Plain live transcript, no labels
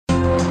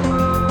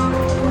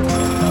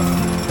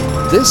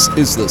This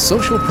is the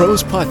Social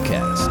Pros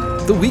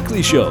Podcast, the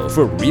weekly show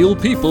for real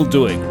people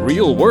doing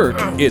real work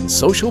in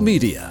social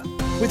media.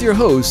 With your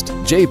host,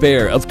 Jay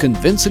Baer of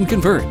Convince and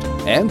Convert,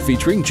 and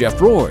featuring Jeff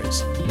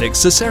Roars, Nick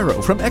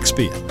Cicero from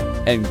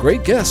Expian, and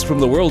great guests from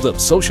the world of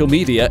social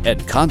media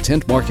and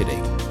content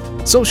marketing.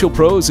 Social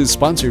Pros is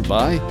sponsored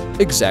by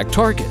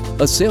ExactTarget,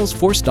 a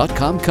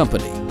Salesforce.com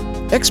company,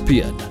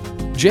 Expian,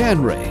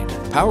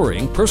 Janrain,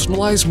 powering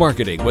personalized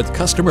marketing with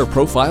customer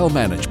profile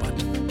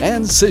management,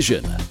 and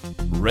Cision.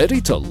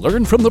 Ready to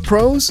learn from the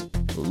pros?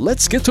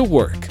 Let's get to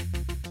work.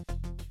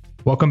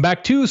 Welcome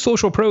back to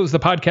Social Pros, the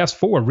podcast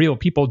for real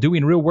people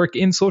doing real work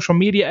in social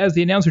media. As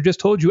the announcer just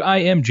told you, I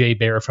am Jay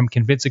Baer from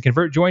Convince and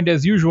Convert, joined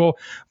as usual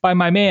by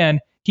my man.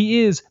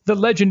 He is the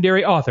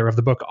legendary author of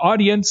the book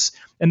Audience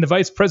and the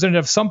vice president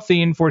of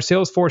something for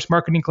Salesforce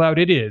Marketing Cloud.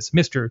 It is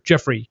Mr.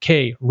 Jeffrey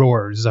K.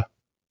 Roars.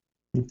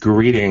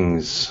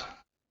 Greetings.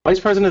 Vice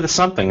president of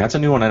something. That's a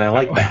new one, and I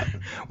like that.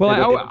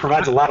 Well, it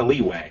provides a lot of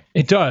leeway.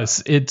 It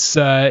does. It's.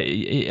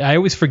 I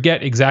always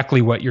forget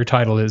exactly what your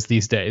title is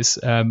these days.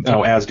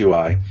 As do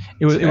I.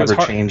 It was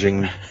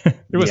ever-changing.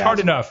 It was hard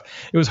enough.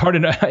 It was hard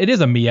enough. It is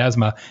a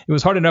miasma. It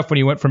was hard enough when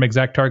you went from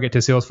ExactTarget to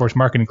Salesforce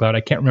Marketing Cloud.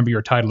 I can't remember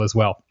your title as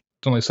well.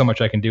 There's only so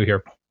much I can do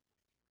here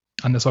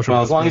on the social.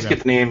 Well, as long as you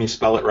get the name, you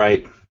spell it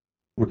right.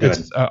 We're good.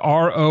 It's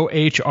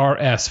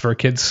ROHRS for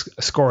kids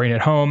scoring at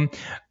home.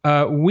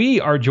 We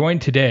are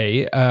joined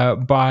today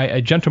by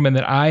a gentleman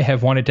that I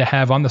have wanted to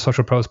have on the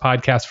Social Pros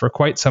podcast for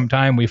quite some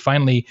time. We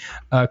finally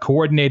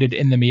coordinated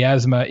in the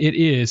miasma. It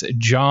is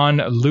Jon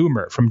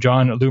Loomer from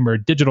Jon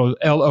Loomer Digital,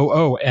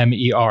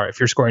 Loomer. If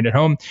you're scoring at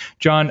home,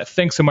 Jon,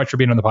 thanks so much for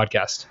being on the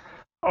podcast.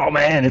 Oh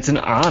man, it's an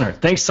honor.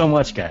 Thanks so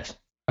much, guys.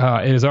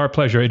 It is our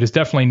pleasure. It is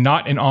definitely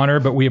not an honor,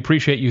 but we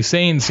appreciate you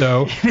saying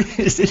so.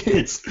 It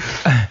is.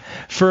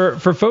 For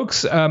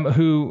folks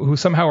who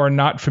somehow are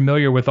not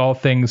familiar with all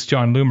things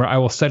Jon Loomer, I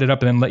will set it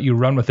up and then let you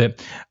run with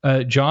it.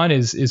 Jon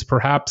is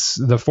perhaps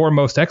the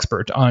foremost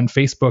expert on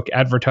Facebook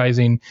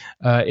advertising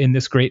in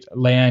this great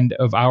land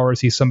of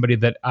ours. He's somebody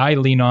that I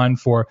lean on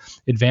for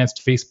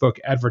advanced Facebook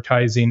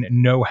advertising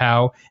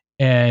know-how.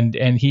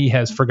 And he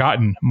has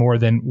forgotten more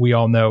than we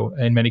all know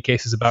in many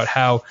cases about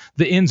how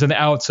the ins and the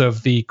outs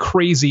of the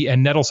crazy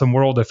and nettlesome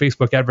world of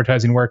Facebook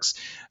advertising works.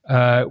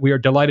 We are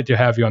delighted to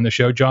have you on the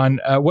show. Jon,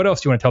 what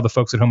else do you want to tell the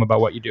folks at home about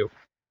what you do?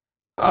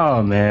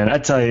 Oh, man, I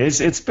tell you,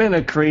 it's been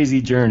a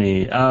crazy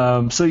journey.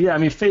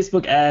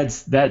 Facebook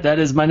ads, that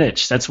is my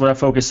niche. That's what I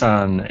focus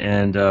on.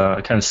 And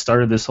I kind of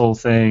started this whole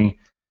thing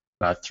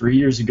about 3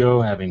 years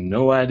ago, having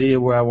no idea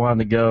where I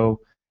wanted to go.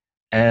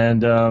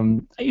 And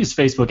I used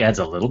Facebook ads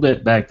a little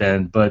bit back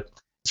then, but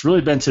it's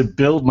really been to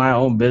build my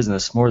own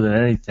business more than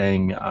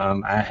anything.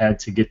 I had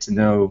to get to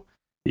know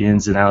the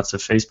ins and outs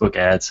of Facebook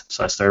ads,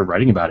 so I started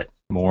writing about it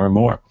more and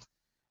more.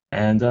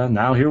 And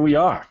now here we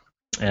are,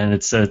 and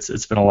it's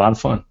been a lot of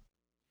fun.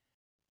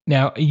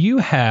 Now, you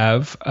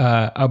have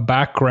a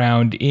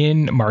background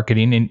in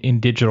marketing, in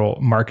digital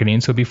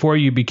marketing. So before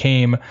you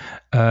became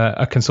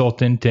a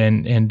consultant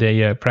and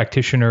a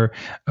practitioner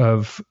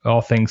of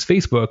all things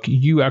Facebook,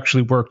 you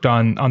actually worked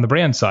on the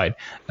brand side.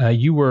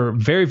 You were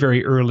very,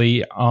 very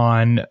early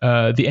on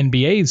the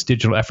NBA's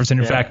digital efforts. And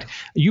in fact,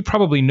 you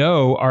probably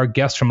know our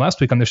guest from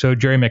last week on the show,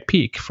 Jerry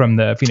McPeak from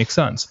the Phoenix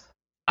Suns.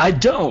 I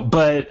don't,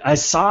 but I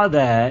saw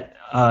that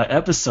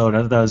episode.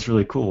 I thought that was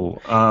really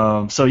cool.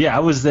 I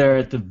was there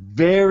at the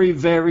very,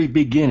 very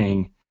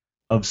beginning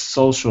of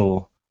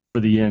social for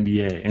the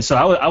NBA, and so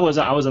I was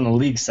on the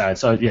league side.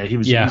 So he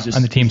was just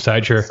on the team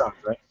side, sure.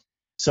 Right?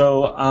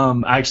 So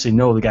I actually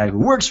know the guy who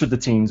works with the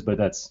teams, but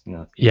that's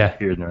here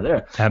and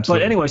there. Absolutely.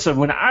 But anyway, so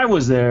when I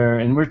was there,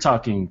 and we're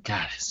talking,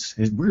 God,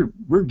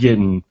 we're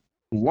getting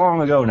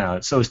long ago now.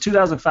 So it's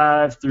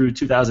 2005 through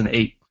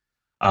 2008,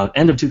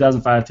 end of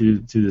 2005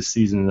 to the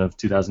season of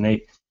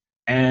 2008.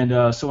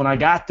 And so when I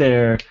got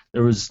there,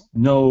 there was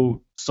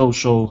no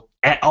social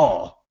at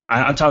all.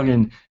 I'm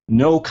talking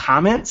no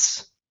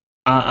comments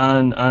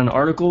on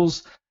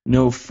articles,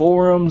 no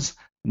forums,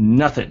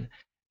 nothing.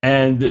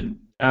 And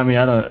I mean,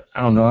 I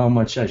don't know how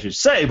much I should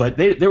say, but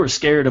they were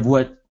scared of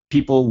what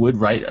people would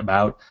write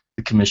about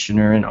the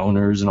commissioner and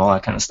owners and all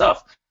that kind of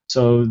stuff.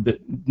 So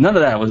none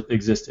of that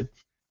existed.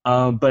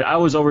 But I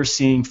was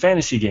overseeing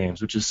fantasy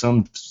games, which is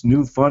some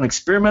new fun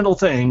experimental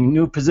thing,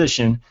 new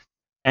position.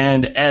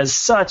 And as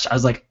such, I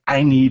was like,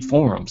 I need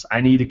forums.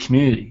 I need a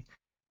community.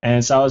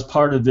 And so I was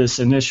part of this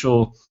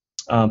initial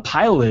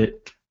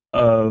pilot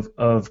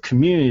of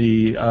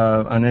community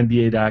on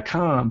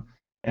NBA.com,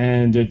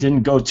 and it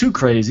didn't go too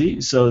crazy.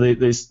 So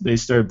they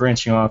started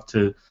branching off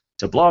to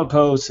blog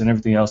posts and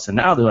everything else. And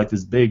now they're like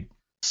this big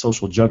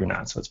social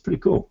juggernaut. So it's pretty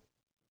cool.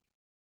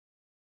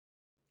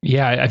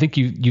 Yeah, I think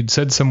you'd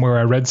said somewhere,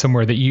 I read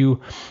somewhere that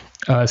you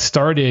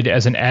started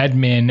as an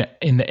admin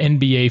in the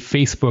NBA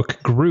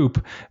Facebook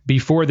group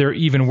before there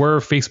even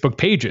were Facebook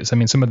pages. I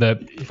mean, some of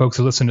the folks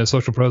who listen to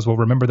Social Pros will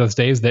remember those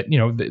days that,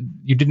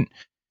 we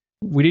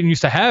didn't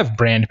used to have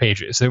brand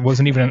pages. It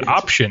wasn't even an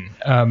option.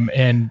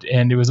 And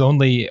it was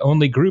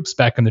only groups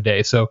back in the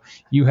day. So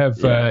you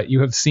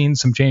have seen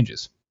some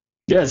changes.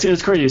 Yeah,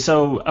 it's crazy.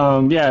 So,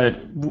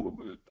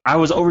 I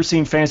was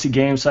overseeing Fantasy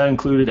Games. So that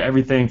included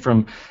everything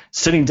from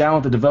sitting down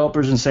with the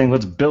developers and saying,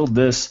 let's build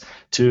this,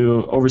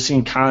 to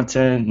overseeing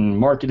content and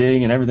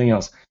marketing and everything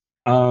else.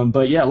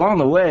 But yeah, along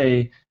the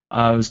way,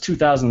 it was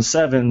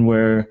 2007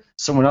 where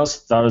someone else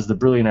thought it was the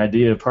brilliant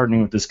idea of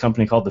partnering with this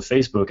company called The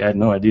Facebook. I had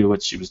no idea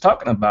what she was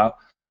talking about.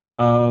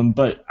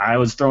 But I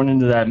was thrown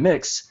into that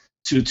mix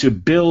to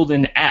build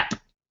an app.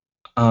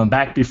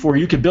 Back before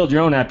you could build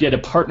your own app, you had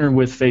to partner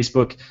with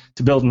Facebook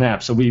to build an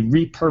app. So we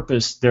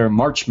repurposed their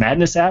March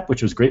Madness app,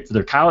 which was great for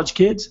their college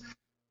kids.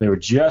 They were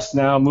just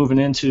now moving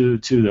into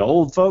the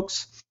old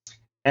folks.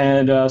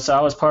 And so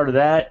I was part of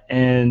that.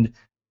 And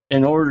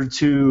in order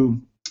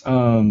to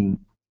kind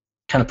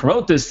of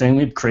promote this thing,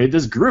 we created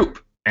this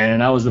group.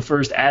 And I was the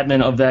first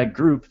admin of that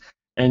group.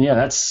 And yeah,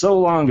 that's so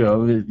long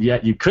ago.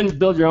 Yet you couldn't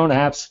build your own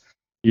apps.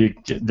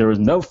 There was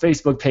no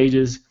Facebook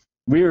pages.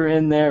 We were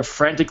in there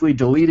frantically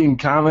deleting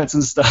comments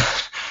and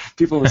stuff.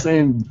 People were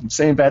saying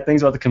bad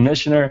things about the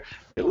commissioner.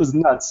 It was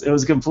nuts. It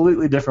was a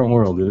completely different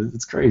world.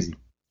 It's crazy.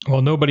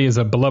 Well, nobody is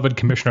a beloved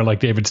commissioner like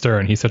David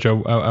Stern. He's such a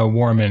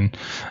warm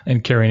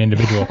and caring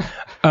individual.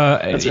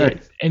 That's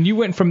right. And you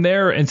went from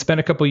there and spent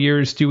a couple of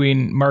years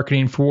doing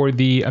marketing for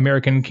the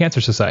American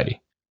Cancer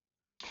Society.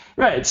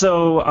 Right.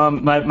 So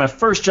my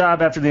first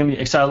job after the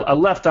NBA, so I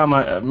left on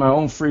my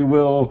own free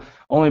will,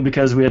 only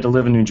because we had to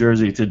live in New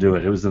Jersey to do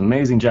it. It was an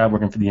amazing job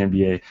working for the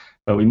NBA,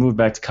 but we moved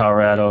back to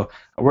Colorado.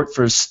 I worked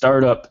for a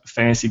startup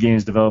Fantasy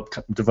Games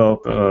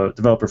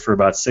developer for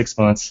about 6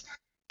 months,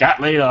 got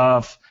laid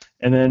off,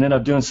 and then ended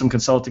up doing some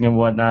consulting and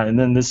whatnot. And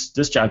then this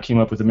job came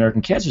up with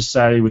American Cancer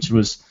Society, which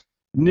was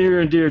near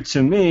and dear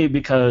to me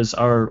because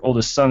our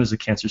oldest son is a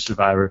cancer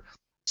survivor.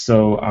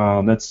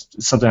 So that's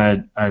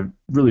something I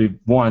really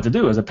wanted to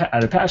do, I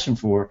had a passion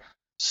for.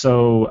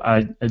 So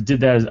I did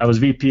that. I was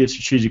VP of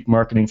Strategic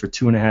Marketing for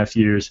 2.5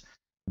 years.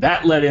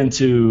 That led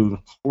into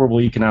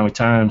horrible economic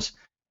times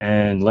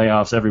and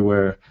layoffs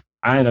everywhere.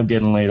 I ended up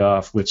getting laid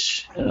off,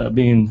 which ended up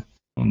being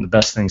one of the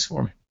best things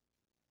for me.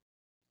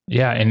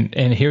 Yeah,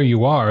 and here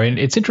you are. And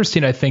it's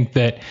interesting, I think,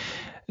 that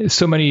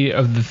so many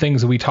of the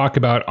things that we talk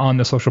about on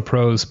the Social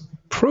Pros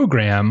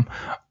program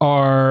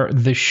are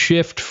the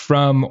shift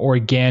from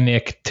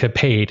organic to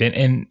paid.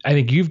 And I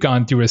think you've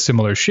gone through a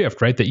similar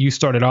shift, right? That you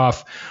started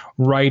off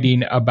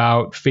writing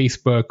about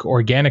Facebook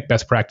organic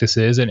best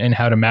practices and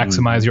how to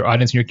maximize your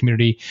audience and your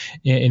community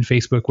in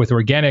Facebook with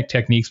organic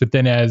techniques. But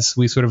then as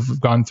we sort of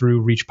gone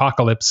through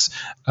Reachpocalypse,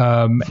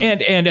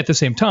 and at the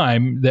same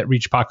time that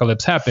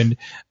Reachpocalypse happened,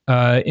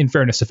 in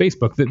fairness to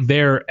Facebook, that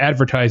their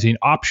advertising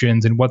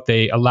options and what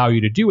they allow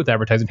you to do with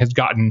advertising has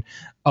gotten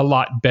a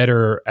lot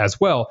better as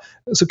well.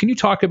 So can you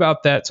talk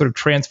about that sort of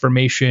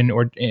transformation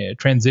or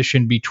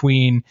transition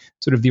between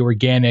sort of the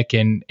organic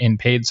and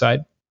paid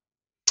side?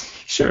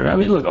 Sure. I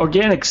mean, look,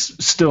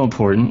 organic's still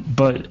important,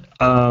 but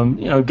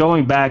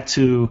going back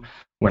to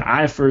when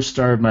I first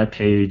started my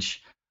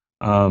page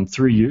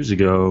 3 years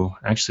ago,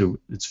 actually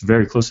it's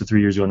very close to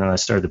 3 years ago now I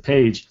started the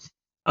page.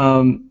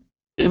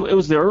 It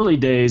was the early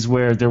days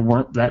where there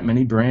weren't that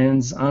many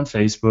brands on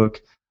Facebook.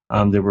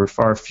 There were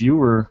far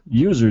fewer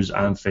users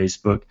on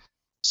Facebook.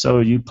 So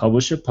you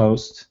publish a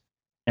post,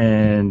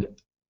 and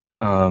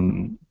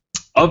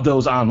of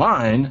those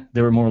online,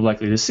 they were more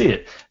likely to see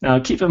it. Now,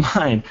 keep in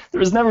mind, there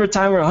was never a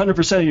time where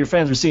 100% of your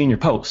fans were seeing your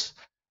posts.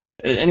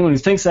 Anyone who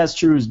thinks that's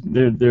true,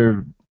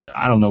 they're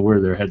I don't know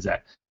where their head's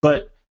at.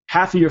 But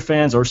half of your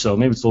fans or so,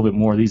 maybe it's a little bit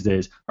more these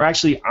days, are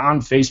actually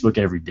on Facebook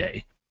every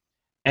day.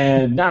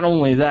 And not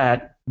only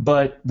that,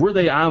 but were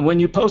they on when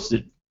you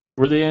posted?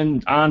 Were they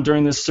on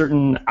during this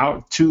certain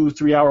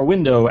 2-3 hour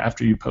window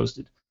after you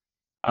posted?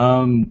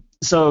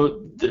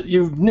 So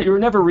you're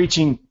never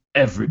reaching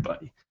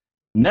everybody.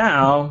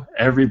 Now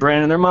every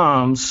brand and their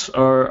moms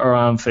are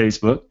on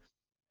Facebook,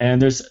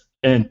 and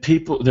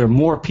there are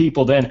more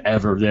people than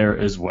ever there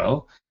as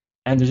well,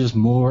 and there's just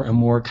more and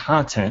more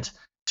content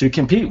to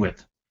compete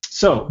with.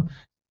 So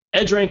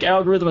EdgeRank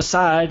algorithm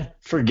aside,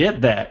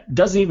 forget that. It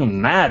doesn't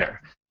even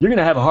matter. You're going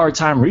to have a hard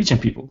time reaching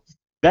people.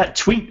 That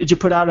tweet that you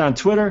put out on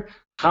Twitter,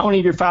 how many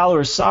of your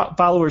followers saw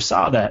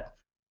that?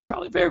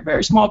 Probably a very,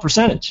 very small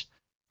percentage.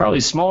 Probably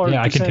smaller.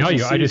 Yeah, I can tell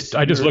you. I just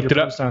looked it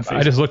up.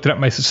 I just looked it up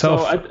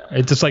myself. So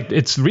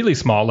it's really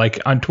small. Like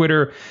on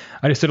Twitter,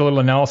 I just did a little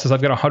analysis.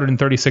 I've got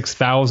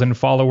 136,000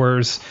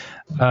 followers.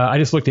 I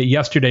just looked at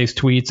yesterday's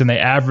tweets, and they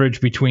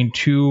average between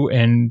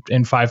 2,000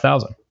 and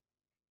 5,000.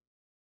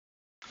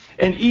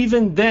 And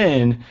even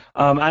then,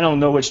 I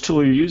don't know which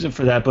tool you're using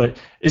for that, but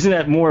isn't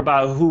that more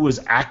about who was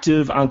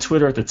active on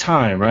Twitter at the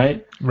time,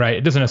 right? Right.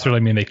 It doesn't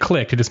necessarily mean they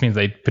clicked. It just means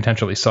they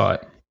potentially saw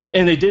it.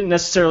 And they didn't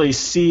necessarily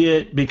see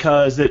it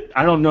because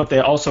I don't know if they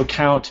also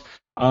count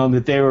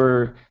that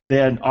they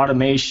had an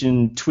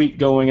automation tweet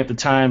going at the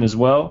time as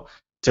well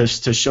to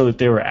show that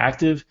they were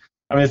active.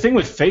 I mean, the thing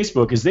with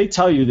Facebook is they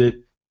tell you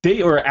that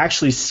they are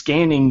actually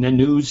scanning the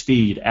news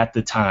feed at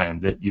the time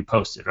that you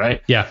posted,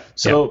 right? Yeah.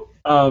 So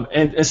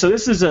and so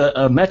this is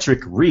a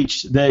metric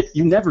reach that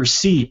you never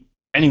see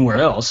anywhere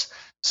else.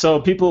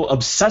 So people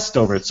obsessed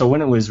over it. So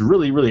when it was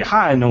really, really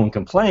high, no one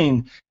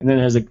complained. And then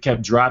as it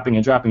kept dropping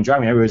and dropping,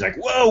 everybody's like,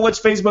 whoa, what's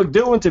Facebook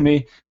doing to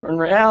me? In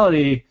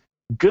reality,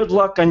 good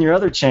luck on your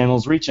other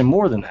channels reaching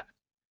more than that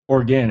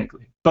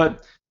organically.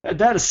 But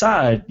that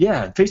aside,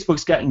 yeah,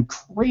 Facebook's gotten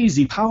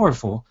crazy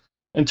powerful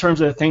in terms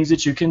of the things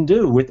that you can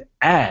do with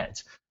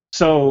ads.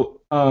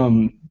 So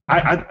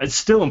it's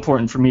still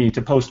important for me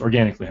to post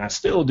organically. I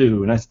still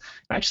do. And I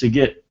actually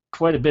get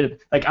quite a bit of,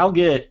 like, I'll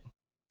get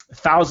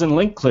 1,000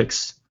 link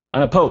clicks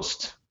on a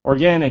post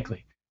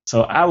organically.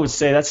 So I would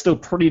say that's still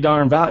pretty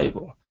darn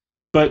valuable.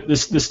 But the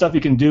stuff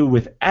you can do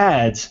with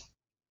ads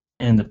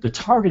and the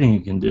targeting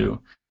you can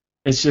do,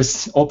 it's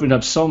just opened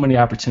up so many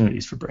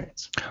opportunities for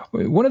brands.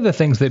 One of the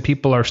things that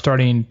people are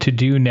starting to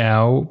do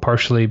now,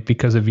 partially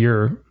because of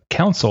your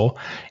counsel,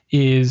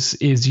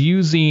 is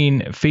using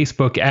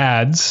Facebook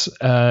ads,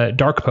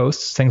 dark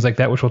posts, things like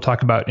that, which we'll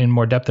talk about in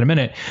more depth in a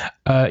minute,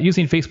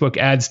 using Facebook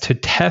ads to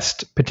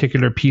test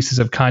particular pieces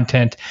of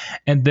content.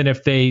 And then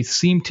if they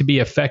seem to be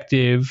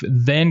effective,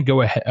 then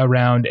go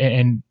around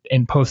and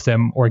post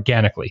them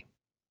organically.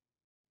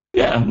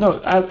 Yeah,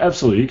 no,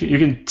 absolutely. You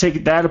can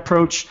take that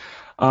approach.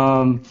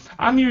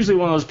 I'm usually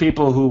one of those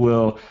people who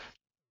will,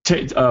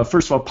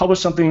 first of all, publish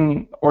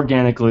something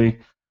organically,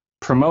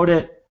 promote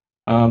it.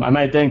 I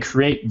might then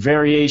create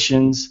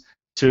variations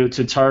to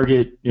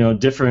target,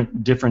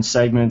 different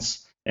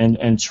segments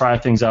and try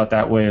things out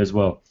that way as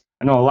well.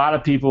 I know a lot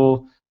of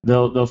people,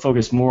 they'll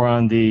focus more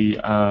on the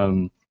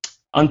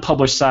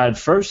unpublished side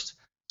first,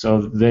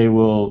 so they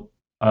will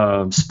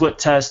split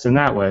test in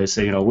that way,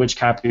 say which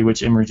copy,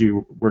 which imagery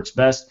works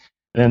best.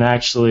 And then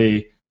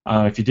actually,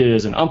 if you did it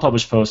as an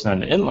unpublished post,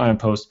 not an inline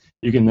post,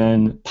 you can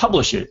then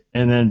publish it.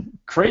 And then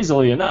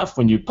crazily enough,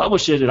 when you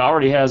publish it, it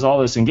already has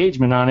all this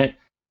engagement on it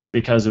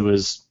because it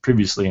was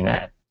previously an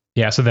ad.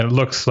 Yeah, so then it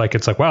looks like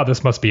it's like, wow,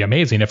 this must be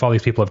amazing if all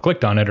these people have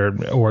clicked on it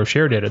or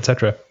shared it,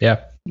 etc.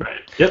 Yeah. Right.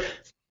 Yep.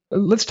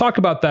 Let's talk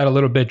about that a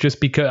little bit, just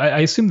because I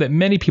assume that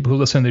many people who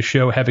listen to the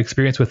show have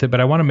experience with it, but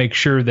I want to make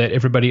sure that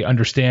everybody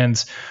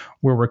understands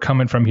where we're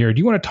coming from here. Do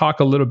you want to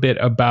talk a little bit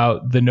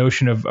about the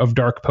notion of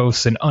dark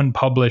posts and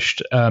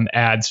unpublished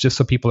ads, just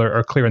so people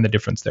are clear on the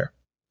difference there?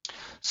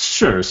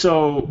 Sure.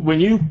 So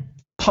when you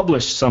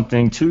publish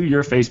something to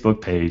your Facebook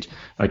page,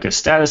 like a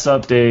status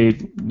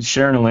update,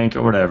 sharing a link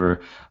or whatever,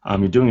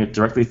 you're doing it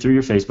directly through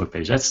your Facebook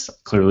page. That's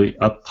clearly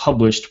a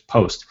published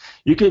post.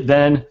 You could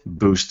then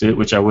boost it,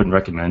 which I wouldn't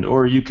recommend,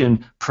 or you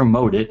can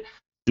promote it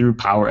through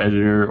Power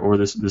Editor or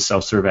the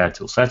self-serve ad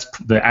tool. So that's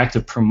the act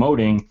of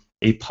promoting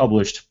a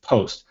published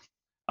post.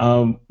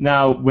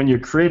 Now, when you're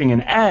creating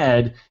an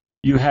ad,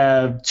 you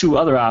have two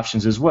other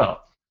options as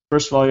well.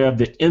 First of all, you have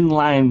the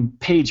inline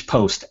page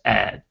post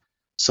ad.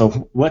 So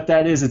what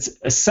that is, it's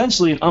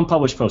essentially an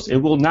unpublished post. It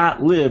will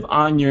not live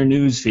on your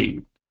news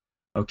feed.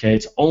 Okay,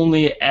 it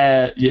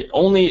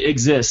only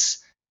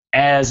exists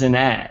as an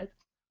ad.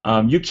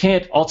 You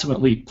can't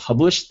ultimately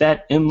publish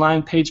that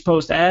inline page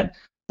post ad,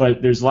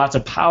 but there's lots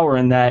of power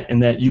in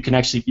that you can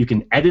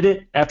edit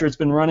it after it's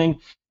been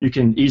running. You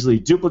can easily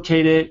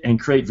duplicate it and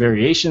create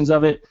variations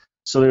of it.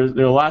 So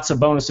there are lots of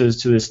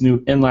bonuses to this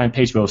new inline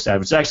page post ad,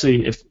 which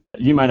actually, if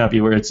you might not be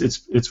aware,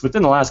 it's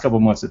within the last couple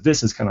of months that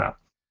this has come out.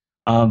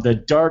 The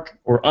dark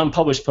or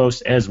unpublished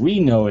post, as we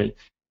know it,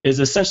 is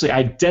essentially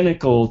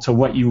identical to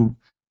what you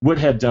would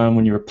have done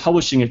when you were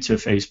publishing it to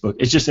Facebook.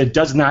 It's just it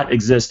does not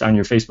exist on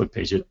your Facebook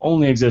page. It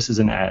only exists as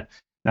an ad.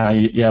 Now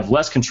you have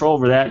less control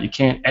over that. You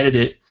can't edit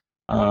it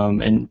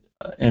and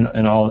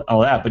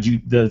all that. But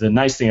the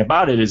nice thing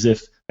about it is,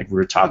 if, like we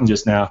were talking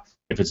just now,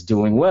 if it's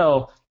doing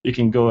well, you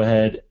can go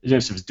ahead.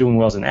 If it's doing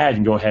well as an ad, you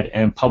can go ahead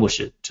and publish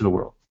it to the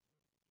world.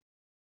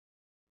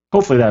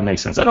 Hopefully that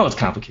makes sense. I know it's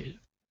complicated.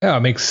 Yeah,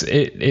 it makes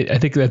it. I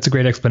think that's a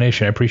great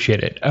explanation. I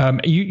appreciate it.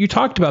 You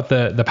talked about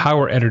the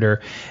Power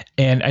Editor,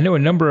 and I know a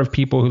number of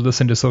people who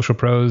listen to Social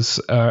Pros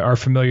are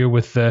familiar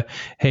with the,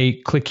 hey,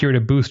 click here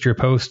to boost your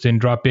post and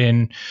drop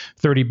in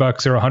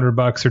 $30 or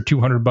 $100 or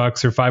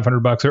 $200 or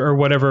 $500 or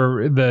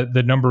whatever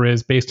the number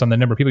is based on the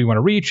number of people you want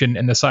to reach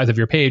and the size of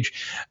your page.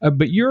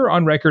 But you're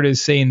on record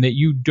as saying that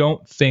you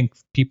don't think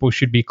people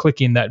should be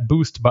clicking that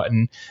boost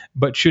button,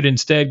 but should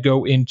instead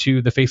go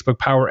into the Facebook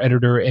Power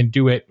Editor and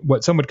do it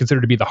what some would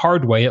consider to be the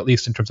hard way, at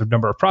least in terms of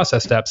number of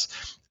process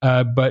steps.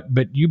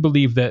 But you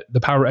believe that the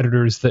Power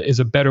Editor is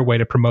a better way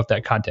to promote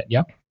that content,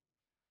 yeah?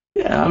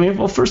 Yeah, I mean,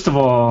 well, first of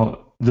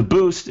all, the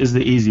boost is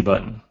the easy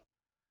button.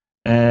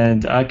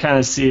 And I kind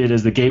of see it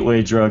as the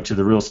gateway drug to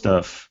the real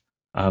stuff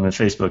in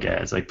Facebook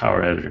ads, like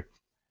Power Editor.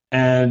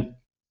 And,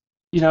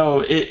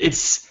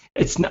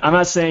 I'm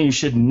not saying you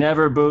should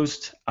never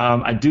boost.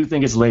 I do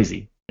think it's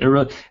lazy.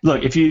 Look,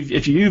 if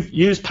you've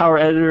used Power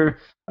Editor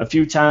a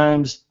few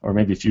times, or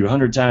maybe a few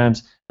hundred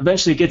times,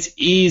 eventually it gets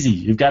easy.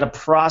 You've got a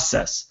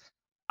process.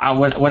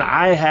 When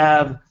I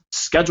have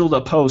scheduled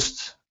a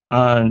post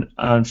on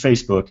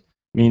Facebook,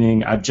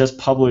 meaning I've just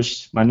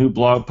published my new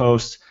blog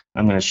post,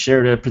 I'm going to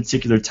share it at a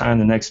particular time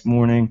the next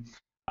morning,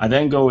 I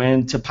then go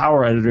into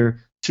Power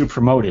Editor to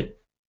promote it.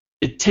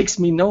 It takes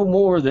me no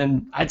more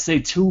than, I'd say,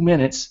 2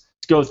 minutes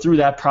to go through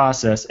that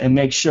process and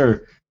make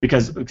sure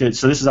So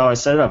this is how I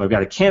set it up. I've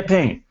got a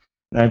campaign,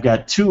 and I've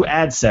got 2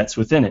 ad sets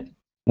within it.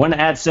 One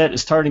ad set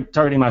is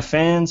targeting my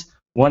fans.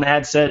 One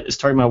ad set is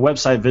targeting my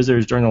website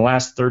visitors during the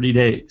last 30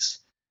 days.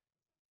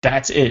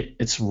 That's it.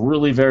 It's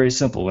really very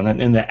simple.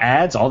 And in the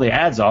ads, all the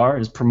ads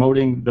is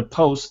promoting the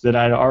post that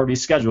I'd already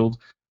scheduled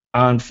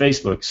on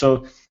Facebook.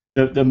 So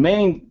the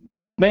main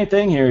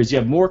thing here is you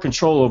have more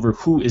control over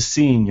who is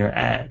seeing your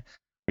ad.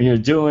 When you're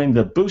doing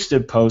the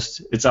boosted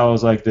post, it's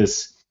always like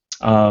this,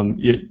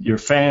 your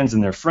fans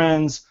and their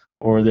friends,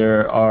 or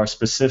there are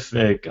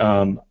specific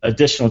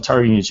additional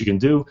targeting that you can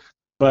do.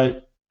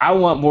 But I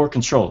want more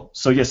control.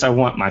 So yes, I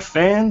want my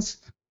fans,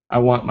 I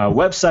want my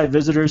website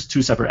visitors,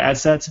 2 separate ad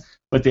sets.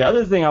 But the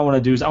other thing I want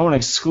to do is I want to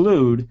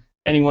exclude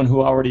anyone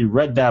who already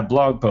read that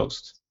blog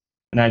post.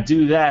 And I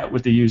do that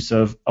with the use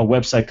of a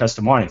website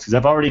custom audience, because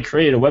I've already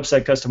created a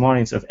website custom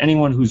audience of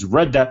anyone who's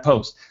read that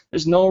post.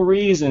 There's no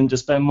reason to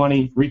spend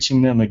money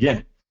reaching them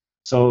again.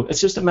 So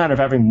it's just a matter of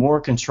having more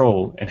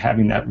control and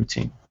having that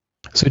routine.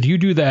 So do you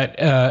do that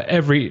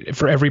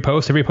for every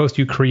post? Every post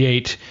you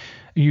create,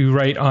 you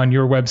write on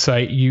your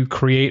website, you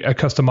create a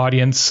custom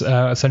audience,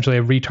 essentially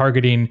a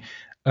retargeting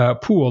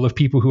pool of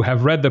people who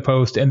have read the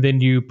post, and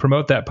then you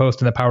promote that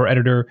post in the Power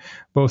Editor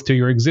both to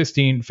your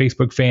existing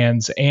Facebook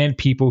fans and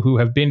people who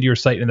have been to your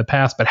site in the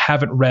past but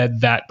haven't read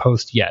that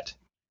post yet.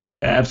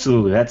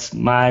 Absolutely. That's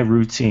my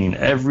routine.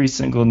 Every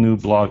single new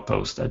blog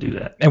post, I do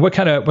that. And what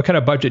kind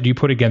of budget do you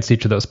put against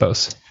each of those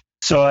posts?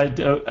 So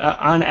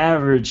on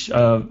average,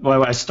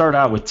 I start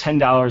out with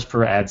 $10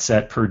 per ad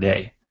set per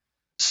day.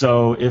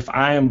 So if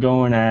I am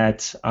going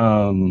at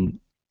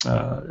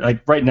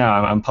like right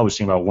now, I'm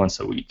posting about once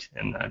a week,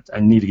 and I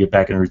need to get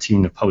back in a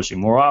routine of posting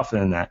more often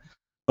than that.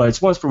 But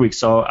it's once per week,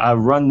 so I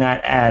run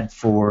that ad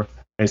for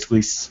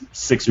basically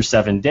 6 or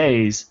 7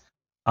 days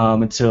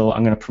until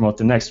I'm going to promote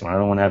the next one. I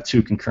don't want to have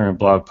 2 concurrent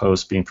blog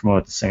posts being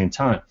promoted at the same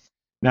time.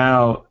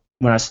 Now,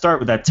 when I start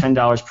with that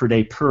 $10 per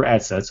day per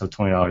ad set, so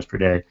 $20 per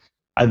day,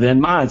 I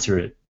then monitor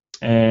it,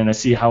 and I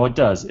see how it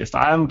does. If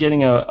I'm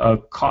getting a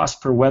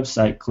cost per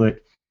website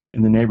click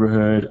in the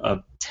neighborhood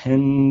of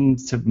 10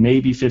 to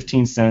maybe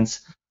 15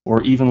 cents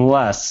or even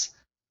less,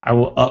 I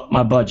will up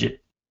my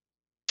budget.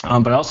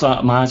 But also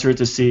I monitor it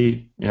to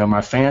see,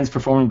 my fans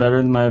performing better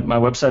than my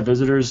website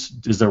visitors.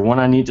 Is there one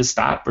I need to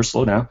stop or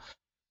slow down?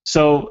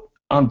 So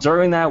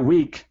during that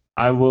week,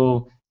 I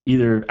will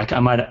I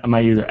might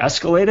either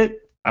escalate it,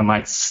 I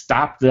might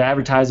stop the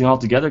advertising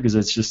altogether because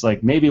it's just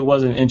like maybe it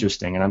wasn't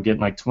interesting and I'm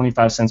getting like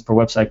 25 cents per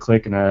website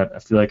click and I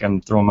feel like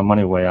I'm throwing my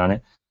money away on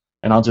it,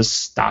 and I'll just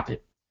stop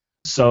it.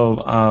 So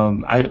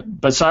I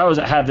always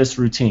have this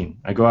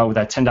routine. I go out with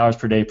that $10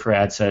 per day per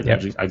ad set.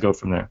 Yep. I go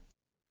from there.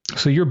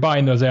 So you're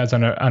buying those ads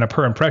on a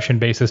per impression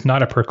basis,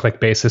 not a per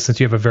click basis, since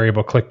you have a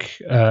variable click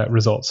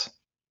results.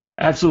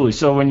 Absolutely.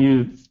 So when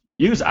you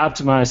use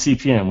optimized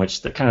CPM,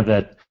 which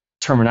that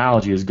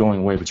terminology is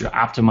going away, but you're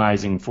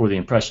optimizing for the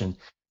impression,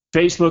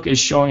 Facebook is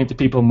showing it to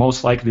people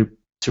most likely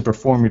to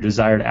perform your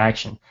desired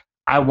action.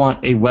 I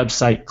want a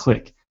website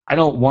click. I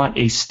don't want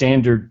a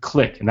standard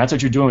click. And that's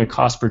what you're doing with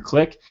cost per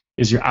click,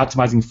 is you're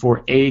optimizing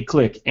for a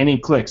click, any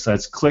click. So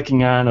that's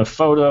clicking on a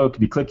photo, it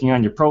could be clicking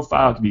on your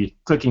profile, it could be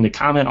clicking to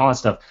comment, all that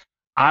stuff.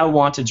 I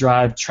want to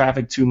drive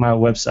traffic to my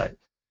website.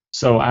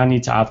 So I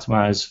need to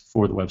optimize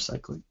for the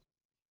website click.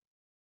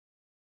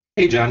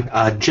 Hey, John.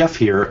 Jeff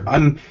here.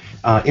 I'm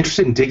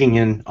interested in digging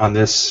in on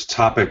this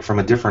topic from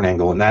a different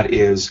angle, and that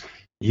is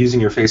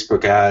using your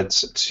Facebook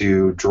ads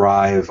to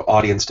drive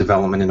audience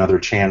development in other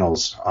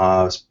channels,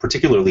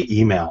 particularly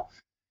email.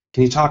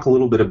 Can you talk a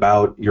little bit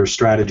about your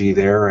strategy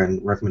there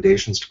and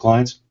recommendations to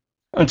clients?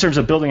 In terms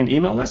of building an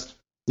email list?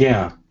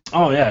 Yeah.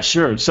 Oh, yeah,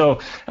 sure. So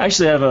I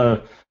actually have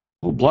a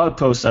whole blog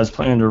post I was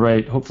planning to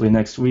write hopefully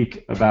next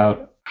week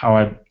about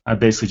how I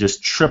basically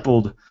just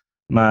tripled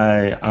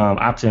my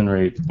opt-in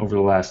rate over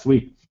the last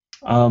week.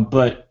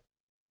 But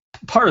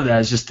part of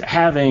that is just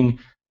having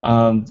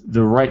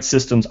the right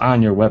systems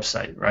on your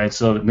website, right?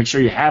 So make sure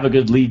you have a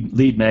good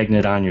lead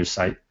magnet on your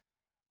site.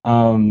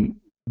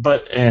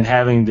 And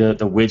having the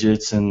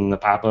widgets and the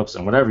pop-ups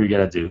and whatever you got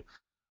to do.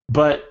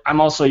 But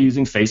I'm also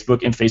using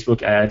Facebook and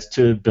Facebook ads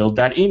to build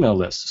that email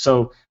list.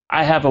 So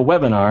I have a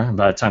webinar.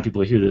 By the time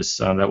people hear this,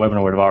 that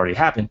webinar would have already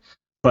happened.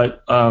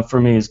 But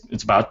for me,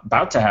 it's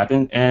about to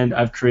happen. And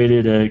I've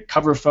created a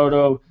cover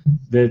photo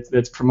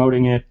that's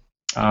promoting it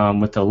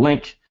with a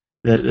link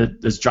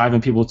that's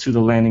driving people to the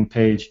landing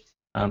page.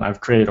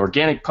 I've created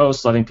organic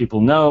posts letting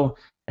people know,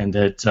 and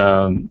that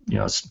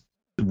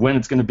when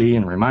it's going to be,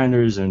 and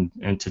reminders,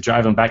 and to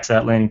drive them back to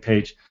that landing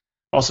page.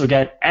 Also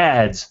got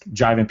ads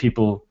driving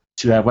people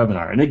to that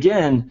webinar. And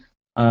again,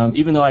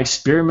 even though I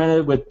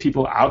experimented with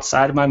people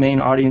outside of my main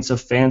audience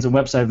of fans and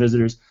website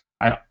visitors,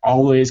 I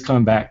always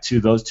come back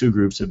to those 2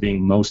 groups of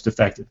being most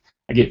effective.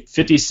 I get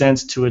 50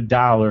 cents to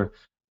 $1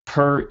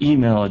 per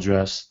email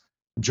address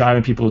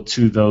driving people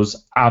to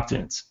those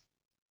opt-ins.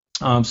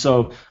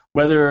 So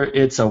whether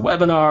it's a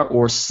webinar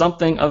or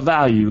something of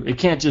value, it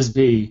can't just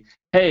be,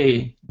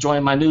 hey,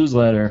 join my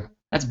newsletter.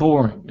 That's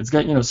boring. It's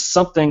got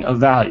something of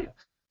value.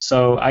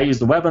 So I use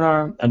the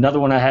webinar. Another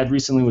one I had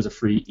recently was a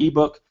free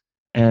ebook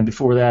and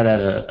before that, I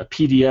had a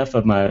PDF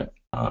of my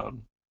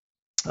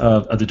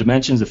of the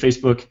dimensions, the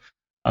Facebook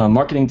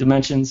marketing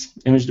dimensions,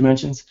 image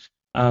dimensions.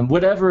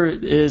 Whatever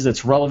it is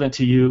that's relevant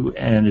to you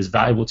and is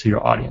valuable to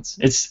your audience.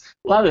 It's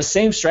a lot of the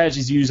same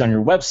strategies you use on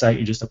your website,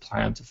 you just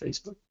apply them to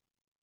Facebook.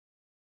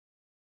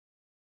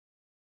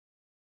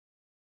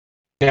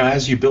 Now,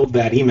 as you build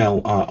that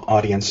email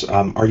audience,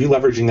 are you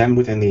leveraging them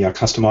within the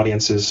custom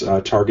audiences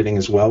targeting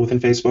as well within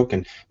Facebook?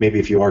 And maybe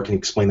if you are, can you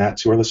explain that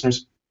to our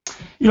listeners?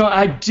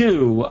 I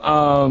do.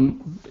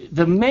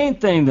 The main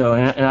thing, though,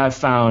 and I've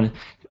found,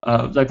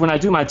 like when I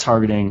do my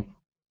targeting,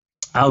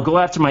 I'll go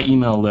after my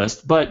email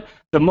list, but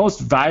the most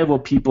valuable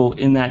people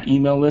in that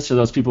email list are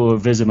those people who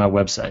visit my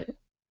website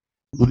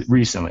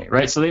recently,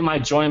 right? So they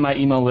might join my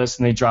email list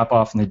and they drop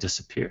off and they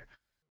disappear.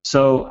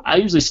 So I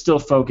usually still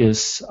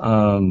focus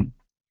on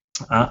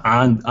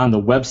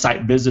the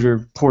website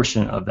visitor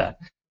portion of that.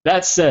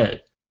 That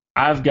said,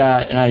 I've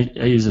got, and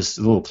I use this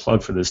little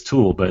plug for this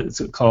tool, but it's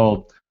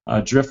called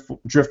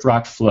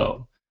DriftRock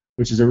Flow,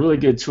 which is a really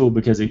good tool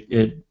because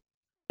it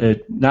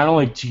not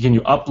only can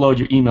you upload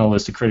your email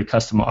list to create a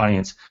custom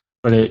audience,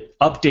 but it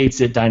updates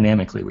it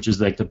dynamically, which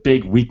is like the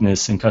big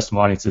weakness in custom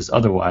audiences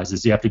otherwise,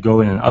 is you have to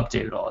go in and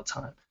update it all the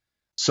time.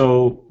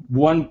 So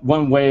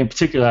one way in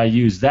particular I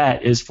use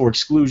that is for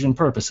exclusion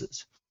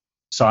purposes.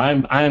 So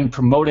I'm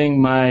promoting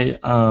my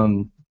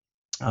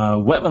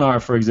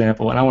webinar, for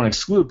example, and I want to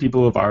exclude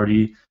people who have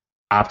already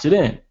opted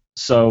in.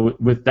 So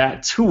with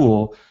that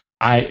tool,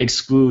 I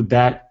exclude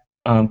that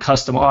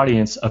custom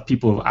audience of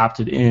people who have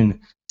opted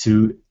in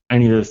to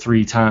any of the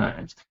 3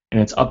 times. And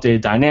it's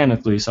updated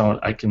dynamically so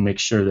I can make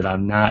sure that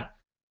I'm not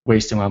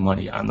wasting my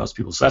money on those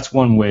people. So that's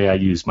one way I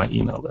use my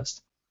email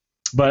list.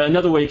 But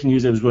another way you can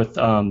use it is with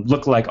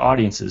lookalike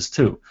audiences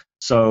too.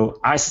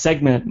 So I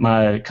segment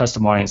my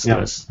custom audience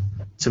list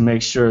to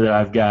make sure that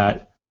I've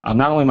got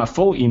not only my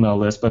full email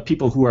list, but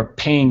people who are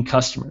paying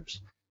customers.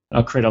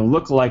 I'll create a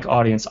lookalike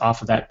audience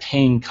off of that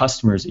paying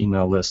customers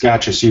email list.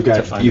 Gotcha. So you've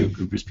got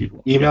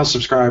people. Email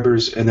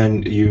subscribers, and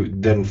then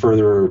you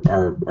further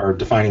are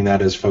defining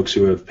that as folks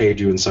who have paid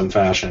you in some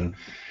fashion,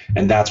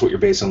 and that's what you're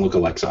basing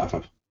lookalikes off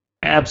of.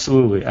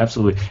 Absolutely,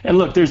 absolutely. And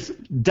look, there's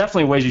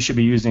definitely ways you should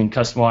be using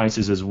custom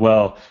audiences as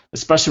well,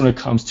 especially when it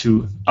comes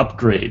to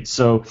upgrades.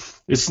 So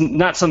it's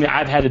not something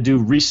I've had to do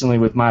recently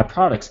with my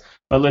products,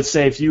 but let's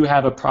say if you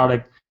have a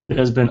product that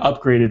has been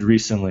upgraded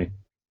recently,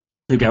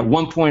 you've got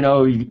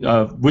 1.0,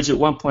 widget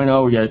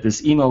 1.0, you got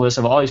this email list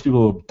of all these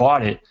people who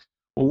bought it.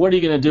 Well, what are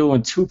you going to do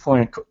when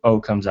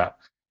 2.0 comes out?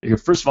 You're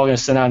first of all going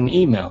to send out an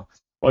email.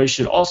 Well, you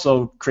should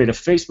also create a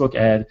Facebook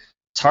ad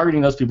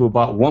targeting those people who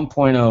bought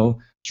 1.0,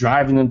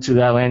 driving them to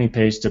that landing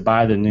page to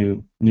buy the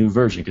new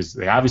version because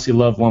they obviously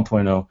love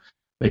 1.0.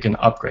 They can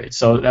upgrade.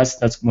 So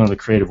that's one of the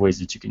creative ways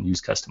that you can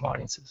use custom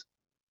audiences.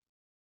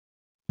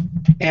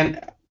 And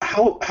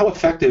how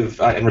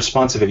effective and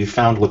responsive have you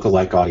found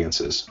lookalike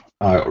audiences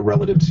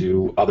relative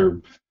to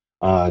other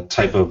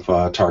type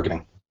of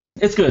targeting?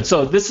 It's good.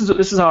 So this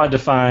is how I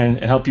define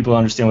and help people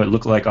understand what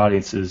lookalike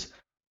audiences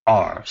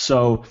are.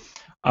 So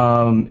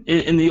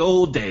in the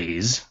old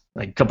days,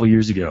 like a couple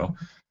years ago,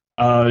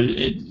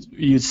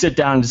 you'd sit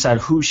down and decide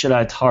whom should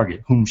I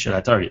target,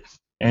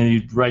 and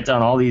you'd write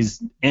down all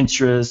these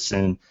interests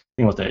and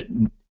what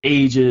the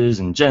ages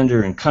and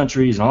gender and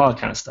countries and all that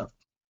kind of stuff.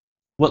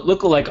 What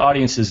lookalike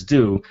audiences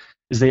do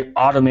is they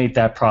automate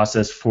that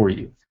process for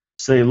you.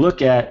 So they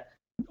look at,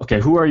 okay,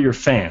 who are your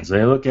fans?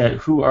 They look at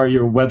who are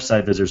your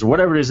website visitors or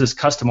whatever it is, this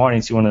custom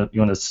audience you want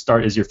to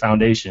start as your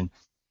foundation,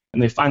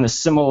 and they find the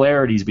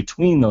similarities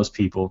between those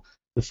people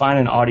to find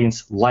an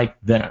audience like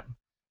them.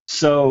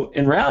 So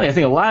in reality, I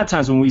think a lot of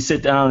times when we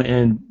sit down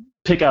and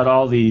pick out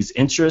all these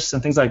interests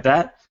and things like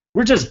that,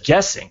 we're just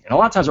guessing. And a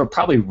lot of times we're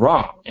probably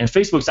wrong. And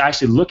Facebook's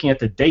actually looking at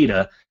the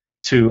data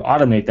to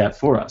automate that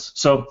for us.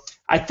 So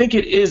I think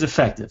it is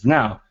effective.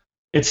 Now,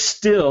 it's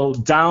still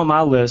down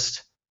my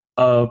list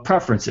of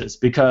preferences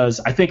because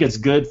I think it's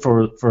good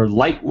for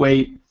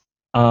lightweight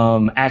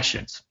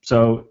actions.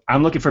 So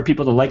I'm looking for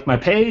people to like my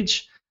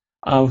page,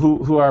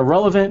 who are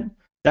relevant.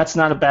 That's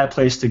not a bad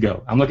place to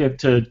go. I'm looking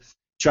to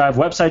drive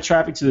website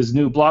traffic to this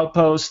new blog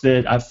post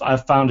that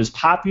I've found is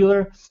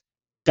popular.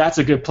 That's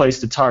a good place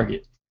to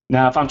target.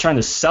 Now, if I'm trying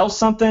to sell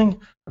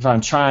something, if I'm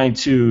trying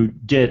to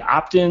get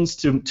opt-ins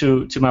to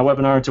my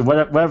webinar, to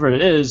whatever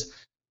it is,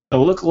 the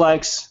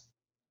lookalikes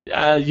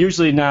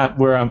usually not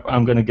where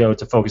I'm going to go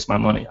to focus my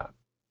money on.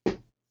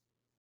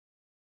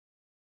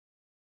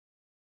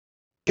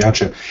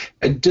 Gotcha.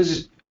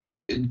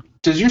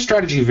 Does your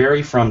strategy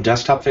vary from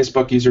desktop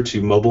Facebook user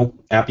to mobile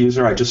app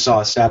user? I just saw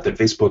a stat that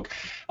Facebook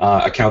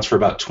accounts for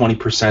about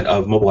 20%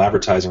 of mobile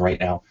advertising right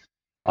now,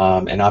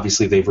 and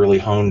obviously they've really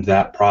honed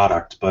that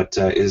product. But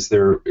is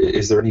there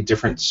any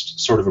different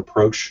sort of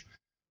approach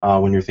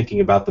when you're thinking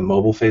about the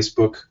mobile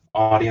Facebook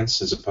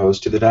audience as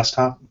opposed to the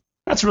desktop?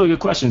 That's a really good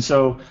question.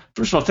 So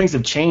first of all, things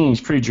have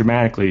changed pretty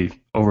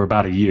dramatically over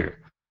about a year.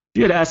 If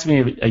you had asked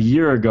me a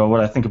year ago what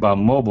I think about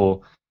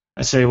mobile,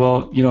 I say,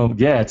 well,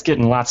 yeah, it's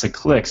getting lots of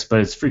clicks, but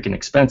it's freaking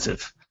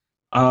expensive.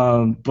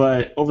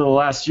 But over the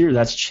last year,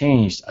 that's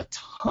changed a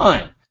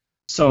ton.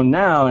 So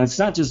now, and it's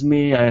not just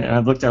me.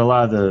 I've looked at a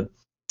lot of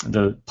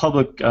the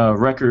public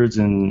records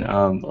and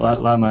a lot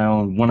of my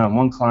own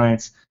one-on-one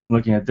clients,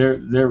 looking at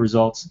their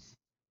results.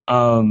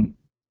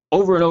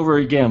 Over and over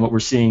again, what we're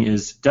seeing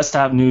is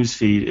desktop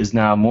newsfeed is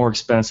now more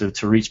expensive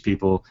to reach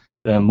people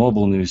than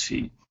mobile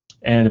newsfeed.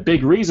 And a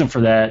big reason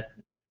for that,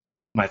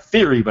 my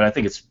theory, but I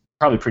think it's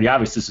probably pretty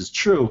obvious this is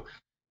true,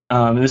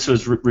 and this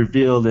was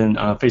revealed in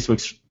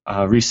Facebook's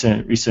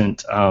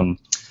recent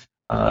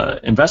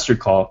investor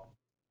call,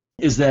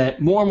 is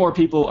that more and more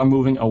people are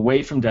moving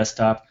away from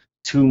desktop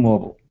to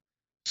mobile.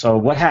 So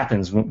what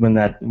happens when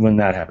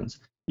that happens?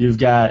 You've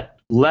got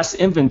less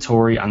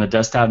inventory on the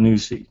desktop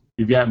newsfeed.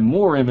 You've got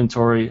more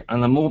inventory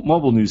on the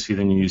mobile newsfeed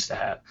than you used to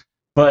have.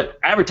 But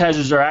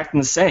advertisers are acting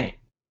the same,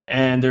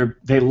 and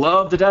they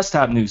love the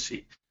desktop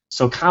newsfeed.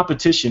 So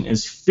competition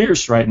is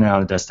fierce right now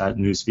in the desktop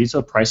newsfeed,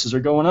 so prices are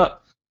going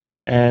up.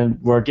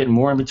 And we're getting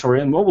more inventory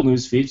in mobile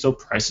newsfeed, so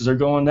prices are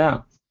going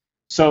down.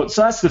 So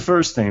that's the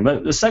first thing.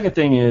 But the second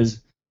thing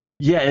is,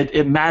 yeah,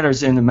 it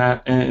matters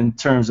in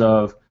terms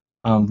of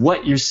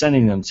what you're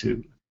sending them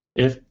to.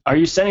 Are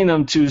you sending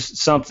them to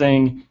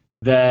something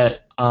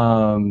that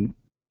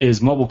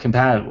is mobile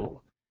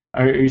compatible?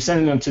 Are you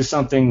sending them to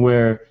something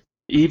where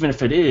even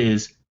if it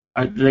is,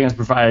 they're going to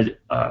provide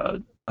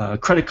a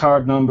credit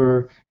card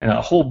number and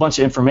a whole bunch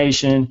of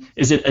information?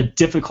 Is it a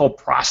difficult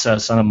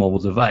process on a mobile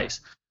device?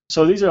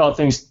 So these are all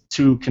things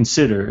to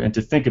consider and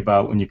to think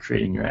about when you're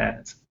creating your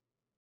ads.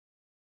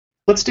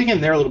 Let's dig in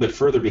there a little bit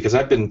further, because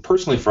I've been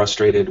personally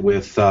frustrated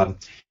with, and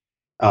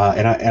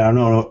I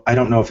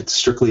don't know if it's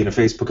strictly in a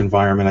Facebook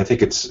environment. I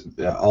think it's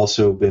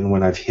also been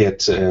when I've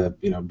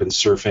been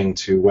surfing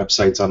to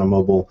websites on a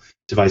mobile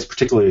device,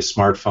 particularly a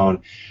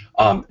smartphone.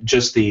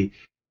 Just the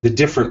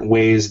different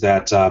ways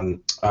that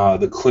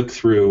the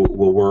click-through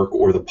will work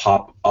or the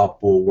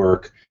pop-up will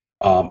work,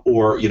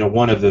 or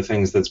one of the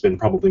things that's been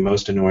probably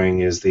most annoying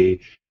is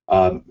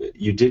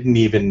you didn't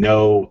even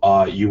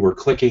know you were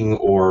clicking,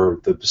 or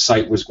the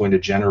site was going to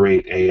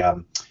generate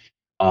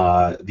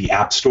the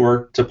App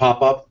Store to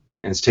pop up,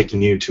 and it's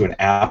taking you to an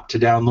app to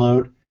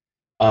download.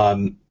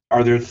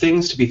 Are there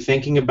things to be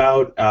thinking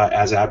about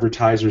as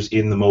advertisers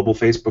in the mobile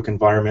Facebook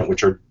environment,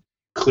 which are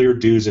clear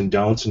do's and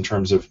don'ts in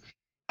terms of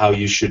how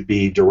you should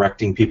be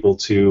directing people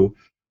to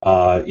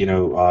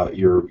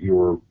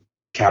your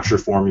capture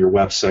form, your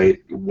website,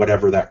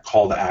 whatever that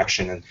call to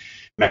action and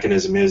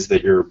mechanism is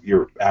that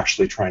you're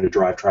actually trying to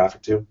drive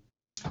traffic to?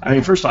 I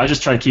mean, first of all, I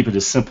just try to keep it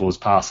as simple as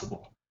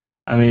possible.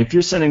 I mean, if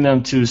you're sending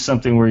them to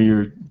something where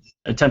you're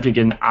attempting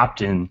to get an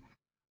opt-in,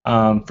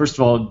 first of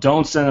all,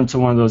 don't send them to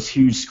one of those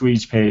huge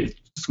squeeze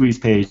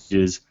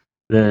pages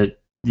that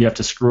you have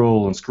to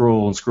scroll and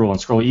scroll and scroll and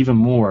scroll even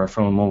more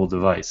from a mobile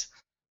device.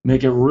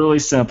 Make it really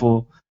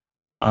simple.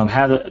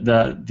 Have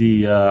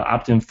the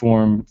opt-in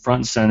form front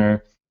and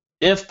center.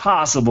 If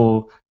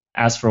possible,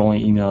 ask for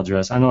only email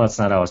address. I know that's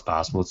not always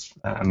possible.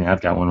 I've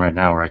got one right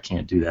now where I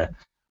can't do that.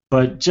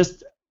 But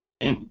just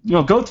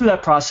go through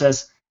that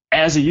process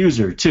as a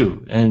user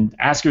too, and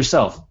ask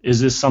yourself, is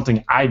this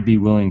something I'd be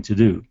willing to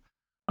do?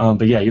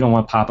 But yeah, you don't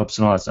want pop-ups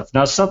and all that stuff.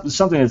 Now,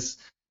 something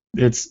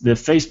that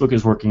Facebook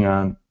is working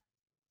on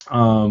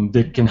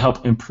that can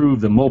help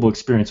improve the mobile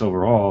experience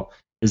overall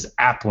is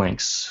app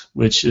links,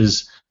 which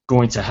is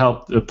going to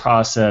help the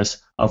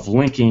process of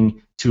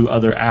linking to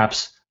other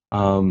apps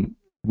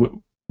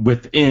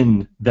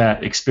within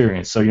that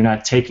experience. So you're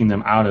not taking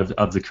them out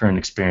of the current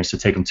experience to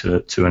take them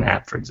to an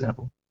app, for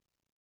example.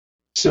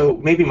 So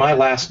maybe my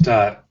last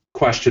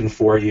question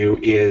for you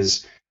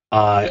is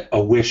a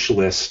wish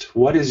list.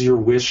 What is your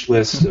wish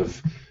list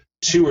of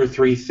 2 or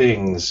 3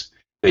 things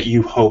that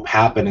you hope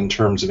happen in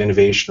terms of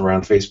innovation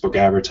around Facebook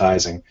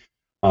advertising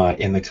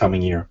in the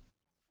coming year?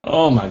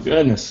 Oh my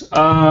goodness.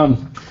 I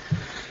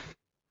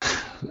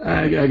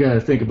got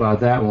to think about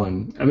that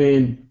one. I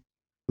mean,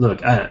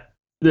 look,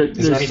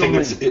 is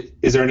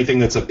there anything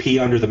that's a pee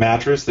under the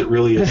mattress that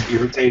really is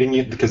irritating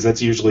you? Because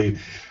that's usually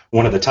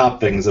one of the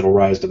top things that'll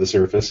rise to the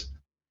surface.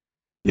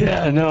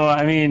 Yeah, no,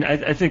 I mean,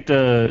 I think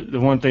the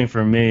one thing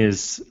for me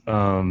is,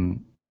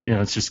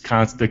 it's just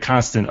the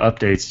constant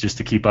updates just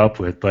to keep up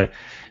with, but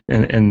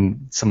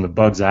and some of the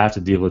bugs I have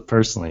to deal with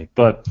personally.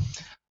 But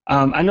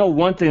I know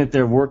one thing that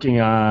they're working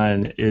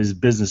on is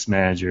Business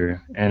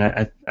Manager, and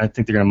I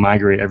think they're going to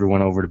migrate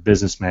everyone over to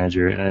Business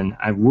Manager, and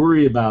I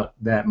worry about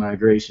that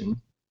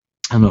migration.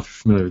 I don't know if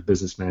you're familiar with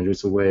Business Manager.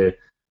 It's a way,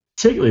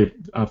 particularly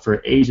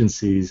for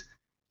agencies,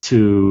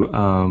 to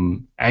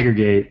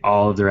aggregate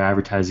all of their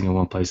advertising in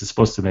one place. It's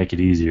supposed to make it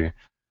easier.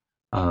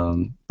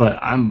 But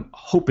I'm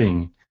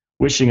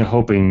wishing and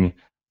hoping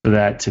for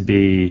that to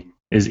be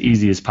as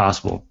easy as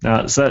possible.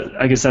 Now, so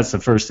I guess that's the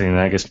first thing, and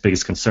I guess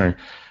biggest concern.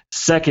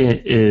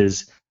 Second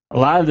is a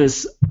lot of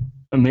this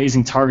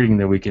amazing targeting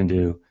that we can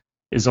do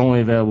is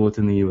only available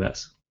within the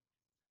U.S.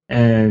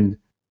 And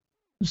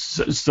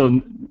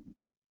so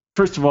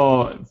first of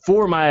all,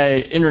 for my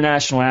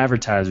international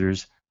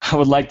advertisers, I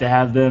would like to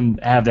have them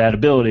have that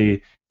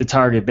ability to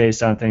target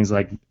based on things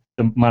like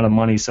the amount of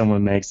money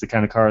someone makes, the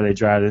kind of car they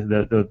drive,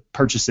 the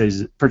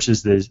purchases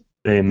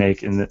they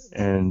make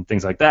and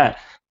things like that.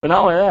 But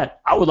not only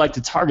that, I would like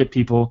to target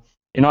people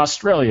in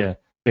Australia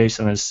based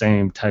on the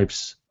same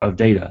types of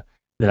data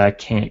that I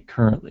can't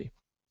currently.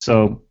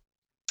 So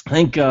I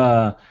think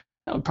that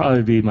would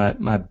probably be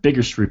my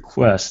biggest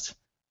request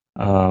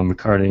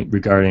regarding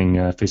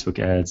Facebook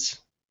ads.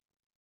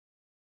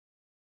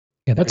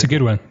 Yeah, that's a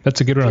good one.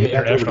 That's a good one on the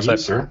international side.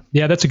 Sir.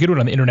 Yeah, that's a good one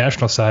on the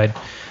international side.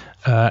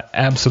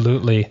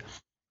 Absolutely.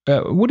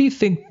 What do you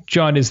think,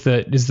 John, is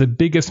the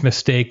biggest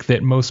mistake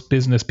that most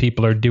business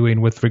people are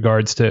doing with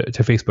regards to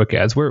Facebook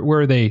ads? Where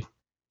are they?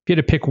 If you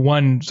had to pick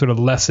one sort of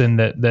lesson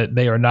that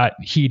they are not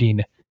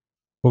heeding,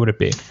 what would it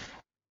be?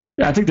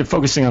 Yeah, I think they're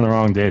focusing on the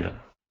wrong data.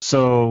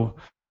 So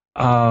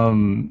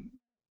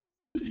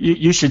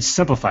you should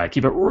simplify it.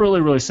 Keep it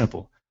really, really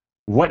simple.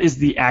 What is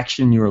the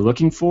action you are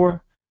looking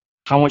for?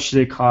 How much should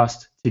it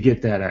cost to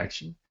get that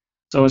action?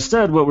 So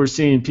instead, what we're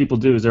seeing people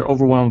do is they're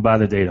overwhelmed by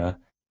the data,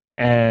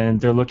 and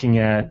they're looking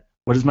at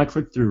what is my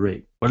click-through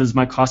rate? What is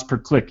my cost per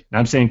click? And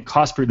I'm saying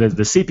cost per the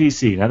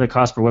CPC, not the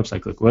cost per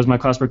website click. What is my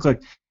cost per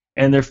click?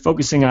 And they're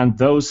focusing on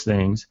those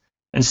things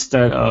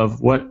instead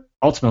of what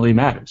ultimately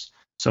matters.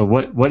 So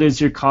what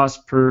is your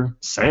cost per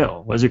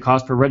sale? What is your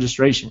cost per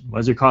registration? What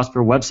is your cost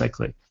per website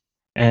click?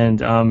 And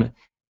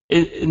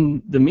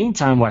in the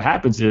meantime, what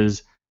happens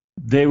is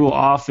they will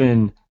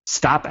often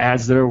stop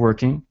ads that are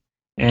working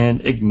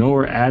and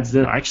ignore ads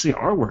that actually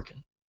are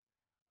working.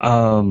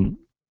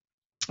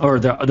 Or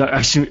the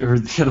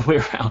other way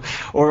around,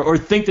 or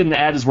think that an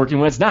ad is working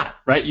when it's not,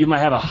 right? You might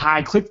have a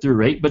high click-through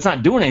rate, but it's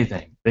not doing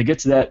anything. They get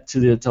to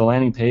the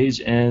landing page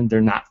and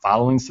they're not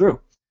following through.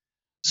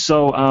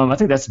 So I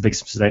think that's the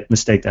biggest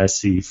mistake that I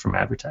see from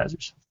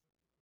advertisers.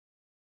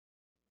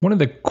 One of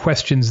the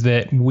questions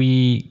that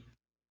we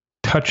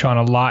touch on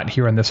a lot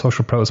here on the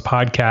Social Pros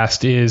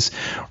podcast is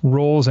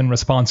roles and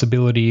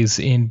responsibilities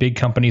in big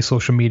company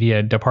social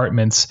media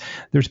departments.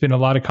 There's been a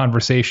lot of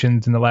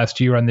conversations in the last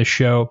year on this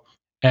show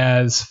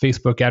as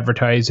Facebook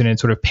advertising and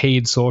sort of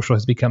paid social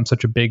has become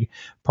such a big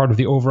part of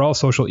the overall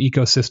social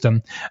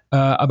ecosystem,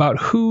 about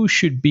who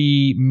should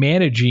be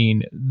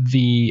managing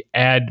the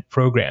ad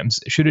programs.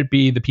 Should it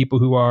be the people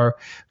who are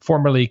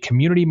formerly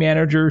community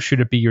managers?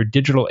 Should it be your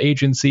digital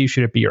agency?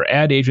 Should it be your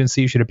ad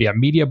agency? Should it be a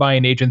media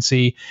buying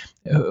agency?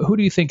 Who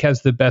do you think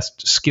has the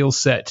best skill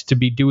set to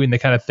be doing the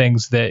kind of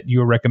things that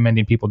you're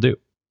recommending people do?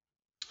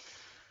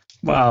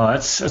 Wow,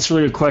 that's a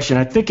really good question.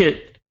 I think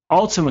it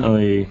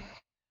ultimately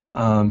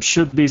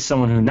should be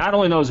someone who not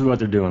only knows what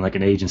they're doing, like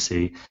an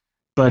agency,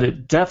 but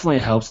it definitely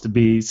helps to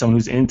be someone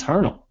who's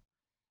internal,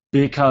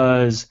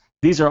 because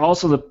these are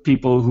also the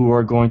people who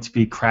are going to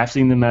be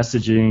crafting the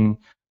messaging,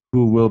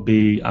 who will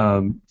be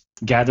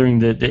gathering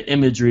the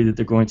imagery that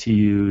they're going to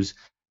use,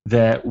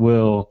 that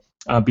will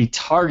be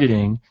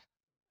targeting,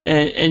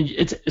 and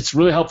it's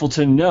really helpful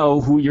to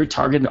know who your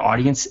target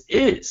audience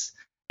is,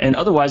 and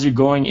otherwise you're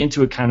going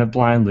into it kind of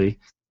blindly,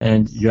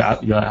 and you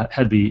have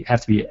to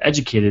be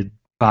educated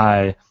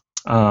by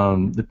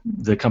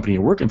the company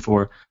you're working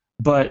for.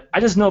 But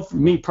I just know for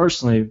me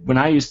personally, when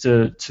I used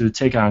to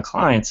take on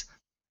clients,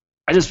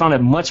 I just found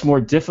it much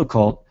more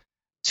difficult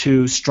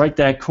to strike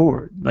that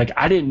chord. Like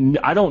I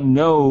don't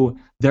know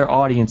their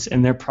audience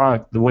and their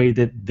product the way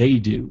that they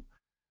do.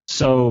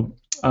 So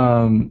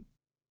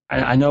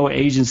I know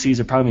agencies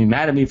are probably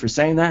mad at me for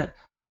saying that,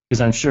 because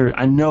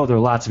I know there are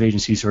lots of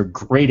agencies who are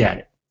great at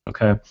it.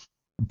 Okay,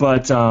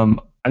 but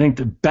I think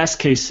the best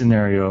case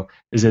scenario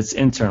is it's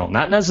internal,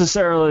 not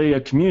necessarily a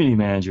community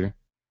manager,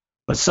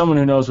 but someone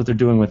who knows what they're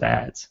doing with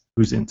ads,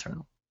 who's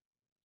internal.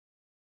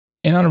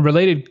 And on a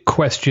related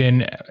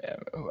question,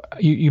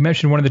 you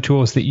mentioned one of the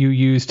tools that you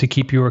use to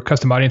keep your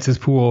custom audiences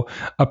pool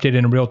updated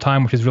in real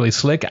time, which is really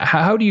slick.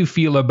 How do you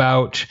feel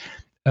about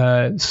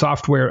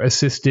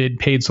software-assisted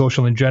paid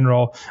social in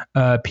general,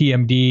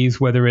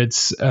 PMDs, whether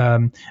it's,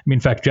 in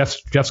fact,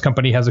 Jeff's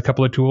company has a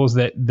couple of tools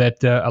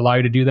that allow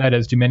you to do that,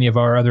 as do many of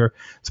our other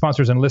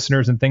sponsors and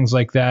listeners and things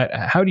like that.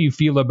 How do you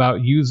feel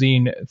about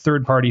using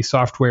third-party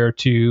software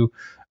to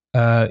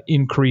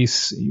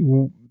increase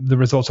the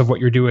results of what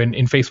you're doing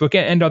in Facebook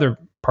and other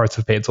parts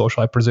of paid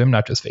social, I presume,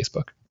 not just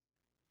Facebook?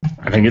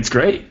 I think it's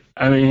great.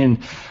 I mean,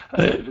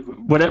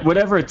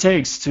 whatever it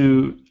takes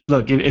to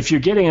look, if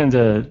you're getting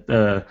into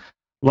the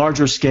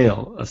larger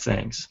scale of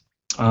things,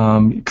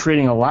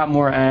 creating a lot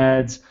more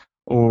ads,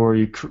 or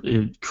you're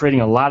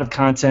creating a lot of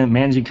content,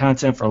 managing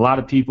content for a lot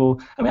of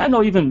people. I mean, I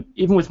know even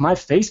with my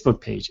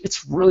Facebook page,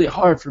 it's really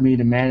hard for me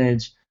to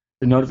manage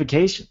the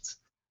notifications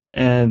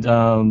and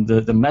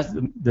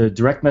the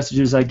direct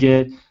messages I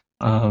get,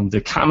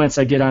 the comments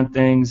I get on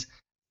things.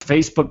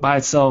 Facebook by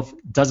itself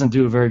doesn't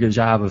do a very good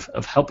job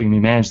of helping me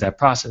manage that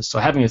process. So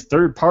having a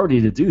third party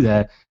to do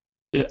that,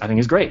 I think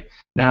is great.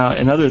 Now,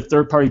 and other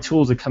third-party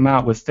tools that come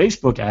out with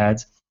Facebook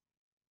ads,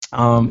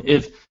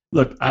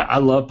 I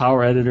love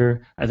Power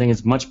Editor. I think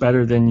it's much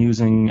better than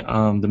using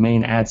the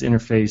main ads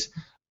interface.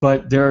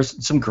 But there are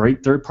some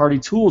great third-party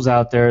tools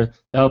out there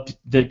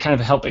that kind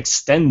of help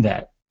extend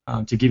that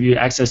to give you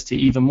access to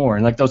even more.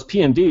 And like those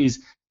PMDs,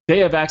 they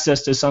have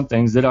access to some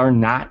things that are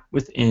not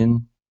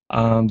within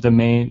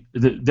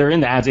they're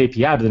in the ads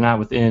API, but they're not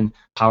within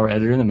Power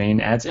Editor and the main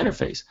ads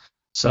interface.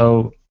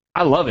 So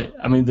I love it.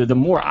 I mean, the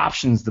more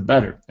options, the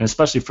better, and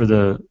especially for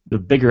the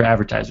bigger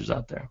advertisers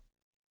out there.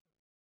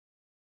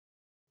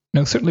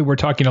 Now, certainly we're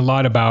talking a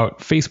lot about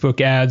Facebook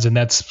ads, and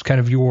that's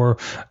kind of your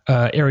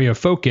area of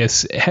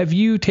focus. Have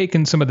you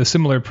taken some of the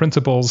similar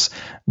principles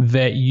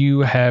that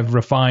you have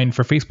refined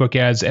for Facebook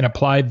ads and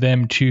applied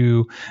them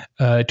to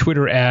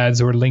Twitter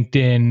ads or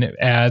LinkedIn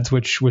ads,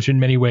 which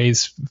in many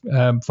ways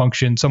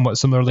function somewhat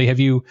similarly? Have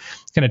you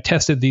kind of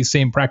tested these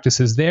same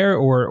practices there,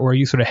 or are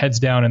you sort of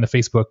heads down in the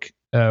Facebook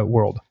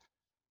world?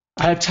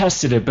 I've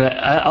tested it, but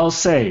I'll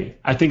say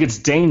I think it's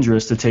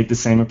dangerous to take the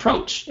same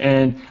approach.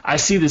 And I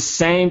see the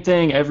same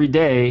thing every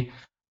day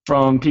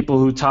from people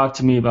who talk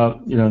to me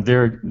about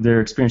their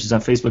experiences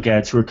on Facebook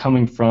ads who are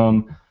coming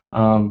from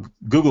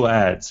Google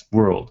Ads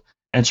world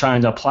and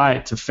trying to apply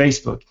it to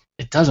Facebook.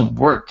 It doesn't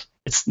work.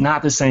 It's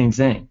not the same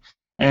thing.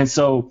 And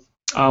so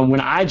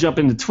when I jump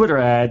into Twitter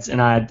ads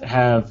and I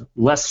have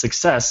less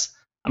success,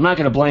 I'm not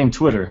going to blame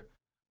Twitter.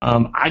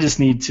 I just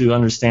need to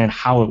understand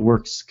how it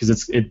works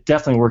because it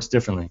definitely works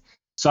differently.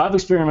 So I've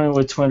experimented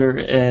with Twitter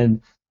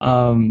and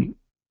a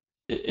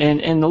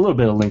little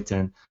bit of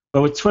LinkedIn.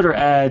 But with Twitter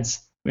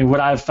ads, I mean, what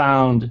I've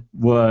found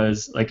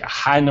was like a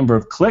high number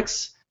of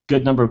clicks,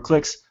 good number of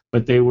clicks,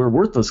 but they were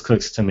worthless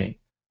clicks to me.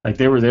 Like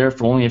they were there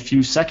for only a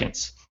few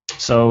seconds.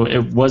 So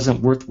it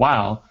wasn't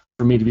worthwhile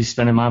for me to be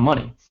spending my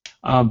money.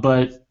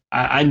 But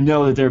I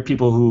know that there are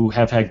people who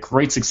have had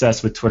great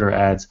success with Twitter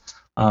ads.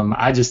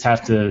 I just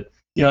have to...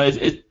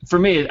 for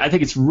me, I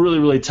think it's really,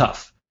 really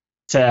tough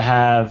to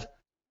have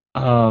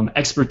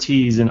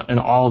expertise in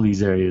all of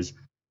these areas.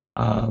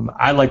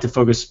 I like to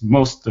focus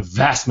the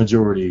vast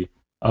majority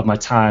of my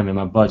time and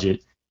my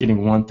budget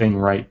getting one thing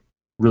right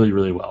really,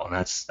 really well, and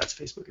that's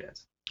Facebook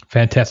ads.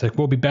 Fantastic.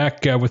 We'll be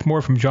back with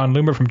more from Jon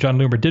Loomer from Jon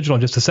Loomer Digital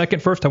in just a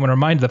second. First, I want to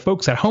remind the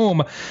folks at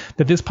home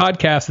that this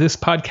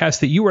podcast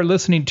that you are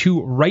listening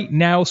to right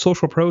now,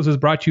 Social Pros, is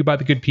brought to you by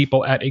the good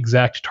people at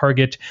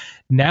ExactTarget,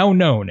 now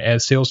known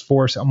as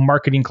Salesforce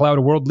Marketing Cloud,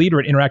 a world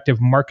leader in interactive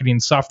marketing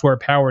software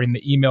powering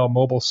the email,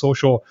 mobile,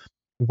 social,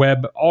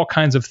 web, all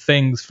kinds of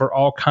things for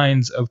all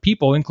kinds of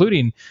people,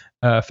 including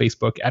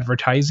Facebook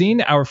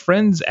advertising. Our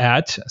friends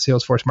at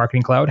Salesforce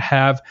Marketing Cloud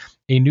have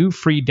a new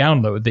free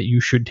download that you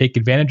should take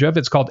advantage of.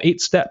 It's called 8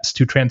 Steps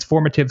to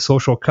Transformative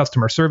Social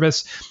Customer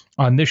Service.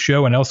 On this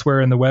show and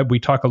elsewhere in the web, we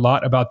talk a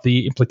lot about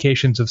the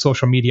implications of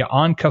social media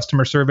on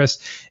customer service.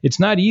 It's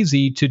not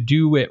easy to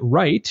do it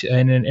right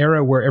in an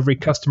era where every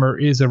customer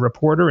is a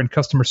reporter and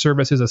customer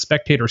service is a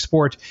spectator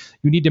sport.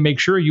 You need to make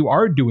sure you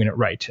are doing it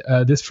right.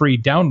 This free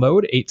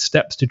download, 8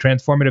 Steps to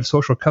Transformative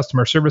Social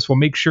Customer Service, will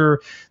make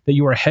sure that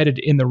you are headed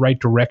in the right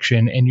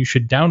direction, and you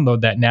should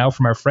download that now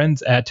from our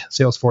friends at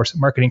Salesforce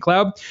Marketing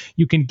Cloud.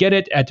 You can get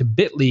it at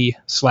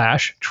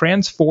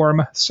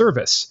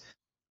bit.ly/transformservice.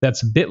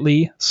 That's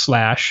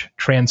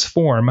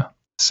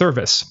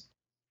bit.ly/transformservice.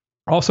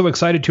 Also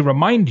excited to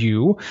remind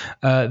you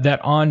that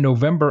on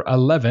November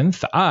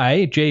 11th,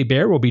 I, Jay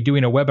Baer, will be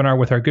doing a webinar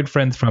with our good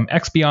friends from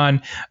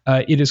Expion.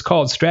 It is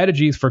called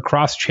Strategies for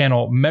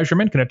Cross-Channel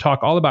Measurement. Going to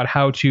talk all about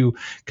how to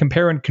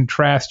compare and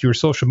contrast your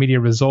social media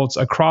results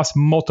across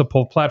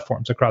multiple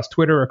platforms, across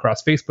Twitter,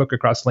 across Facebook,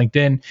 across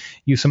LinkedIn.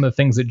 Use some of the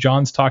things that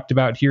John's talked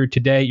about here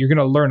today. You're going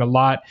to learn a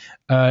lot.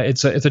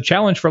 It's a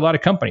challenge for a lot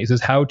of companies,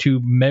 is how to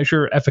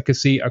measure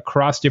efficacy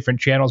across different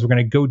channels. We're going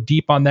to go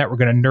deep on that. We're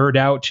going to nerd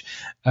out.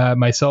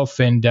 Myself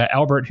and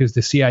Albert, who's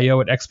the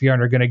CIO at Expion,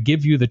 are going to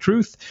give you the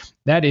truth.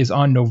 That is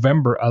on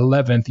November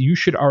 11th. You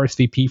should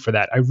RSVP for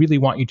that. I really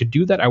want you to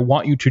do that. I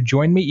want you to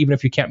join me, even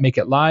if you can't make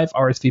it live.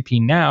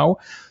 RSVP now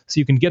so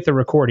you can get the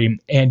recording,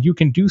 and you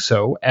can do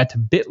so at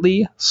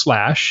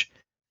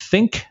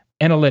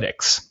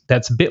bit.ly/thinkanalytics.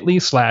 That's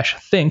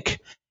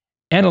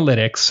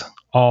bit.ly/thinkanalytics,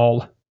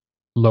 all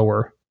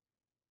lower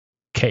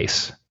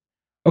case.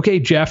 Okay,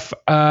 Jeff,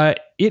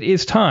 it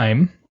is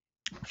time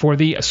for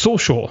the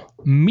social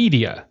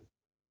media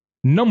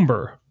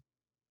number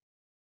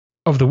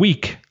of the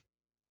week.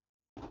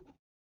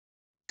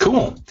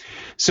 Cool.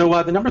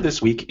 So the number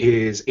this week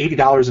is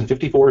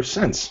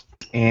 $80.54,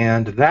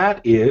 and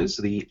that is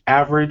the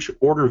average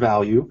order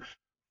value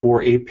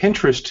for a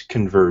Pinterest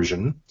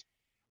conversion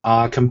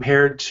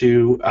compared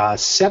to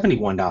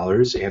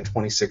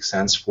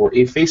 $71.26 for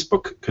a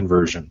Facebook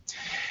conversion.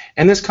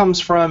 And this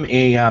comes from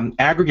a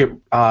aggregate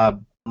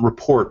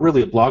report,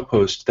 really a blog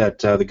post that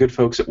the good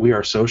folks at We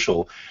Are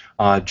Social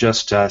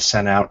just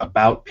sent out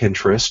about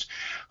Pinterest.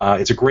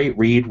 It's a great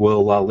read.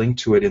 We'll link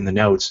to it in the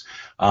notes,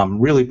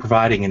 really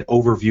providing an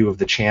overview of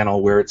the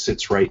channel, where it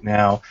sits right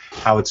now,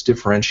 how it's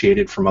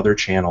differentiated from other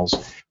channels.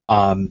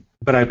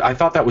 But I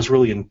thought that was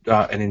really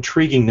an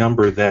intriguing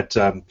number, that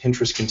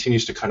Pinterest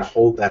continues to kind of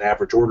hold that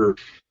average order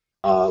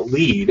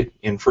lead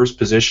in first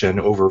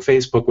position over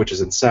Facebook, which is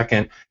in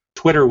second,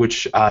 Twitter,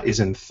 which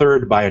is in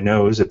third by a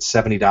nose at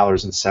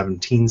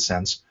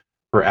 $70.17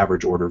 per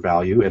average order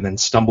value, and then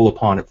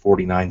StumbleUpon at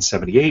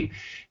 $49.78,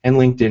 and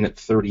LinkedIn at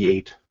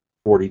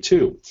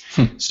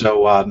 $38.42.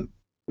 So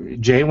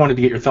Jay, wanted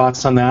to get your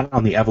thoughts on that,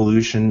 on the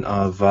evolution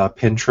of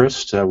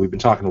Pinterest. We've been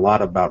talking a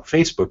lot about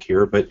Facebook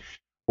here, but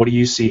what do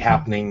you see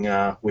happening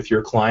with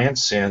your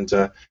clients and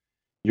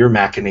your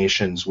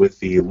machinations with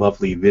the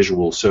lovely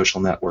visual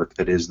social network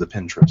that is the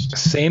Pinterest?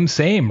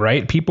 Same,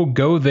 right? People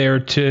go there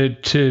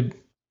to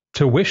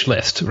wish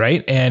list,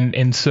 right?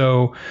 And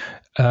so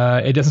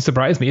it doesn't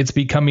surprise me. It's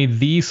becoming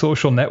the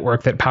social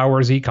network that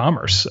powers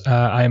e-commerce.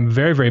 I'm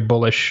very, very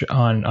bullish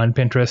on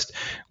Pinterest.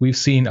 We've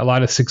seen a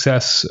lot of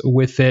success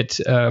with it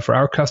for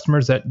our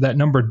customers. That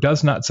number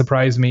does not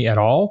surprise me at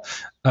all.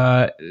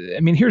 I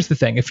mean, here's the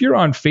thing. If you're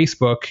on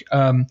Facebook,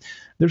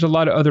 there's a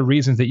lot of other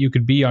reasons that you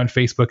could be on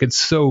Facebook. It's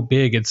so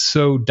big, it's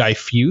so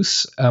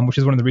diffuse, which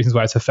is one of the reasons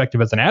why it's effective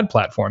as an ad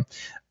platform.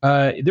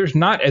 There's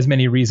not as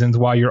many reasons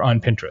why you're on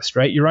Pinterest,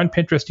 right? You're on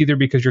Pinterest either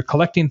because you're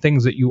collecting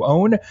things that you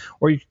own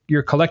or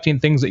you're collecting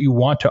things that you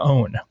want to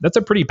own. That's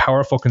a pretty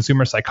powerful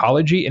consumer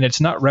psychology, and it's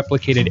not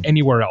replicated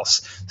anywhere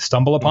else.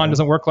 StumbleUpon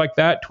doesn't work like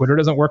that. Twitter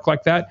doesn't work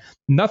like that.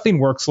 Nothing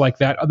works like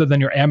that other than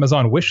your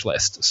Amazon wish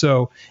list.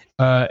 So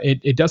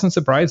it doesn't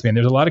surprise me. And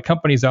there's a lot of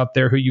companies out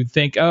there who you'd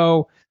think,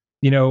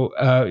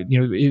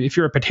 if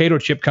you're a potato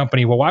chip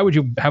company, well, why would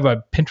you have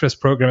a Pinterest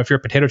program if you're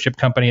a potato chip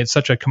company? It's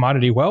such a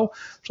commodity. Well,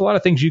 there's a lot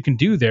of things you can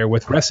do there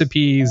with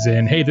recipes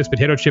and, hey, this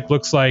potato chip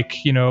looks like,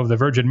 the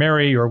Virgin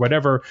Mary or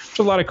whatever. There's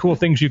a lot of cool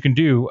things you can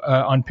do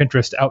on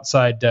Pinterest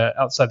outside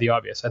the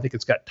obvious. I think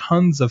it's got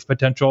tons of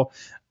potential.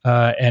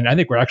 And I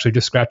think we're actually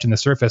just scratching the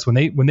surface when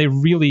they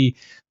really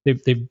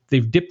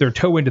they've dipped their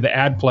toe into the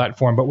ad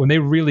platform, but when they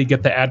really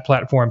get the ad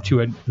platform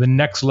to the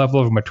next level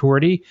of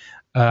maturity,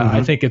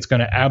 I think it's going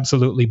to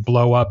absolutely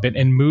blow up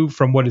and move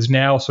from what is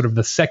now sort of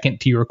the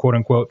second tier, quote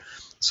unquote,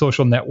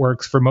 social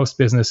networks for most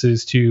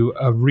businesses to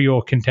a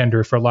real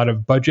contender for a lot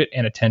of budget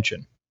and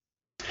attention.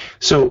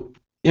 So,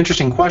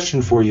 interesting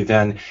question for you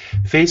then.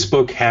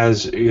 Facebook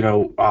has,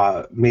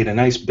 made a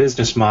nice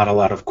business model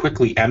out of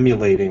quickly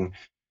emulating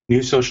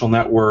new social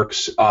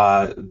networks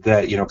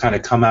that, kind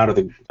of come out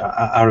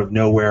of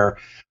nowhere,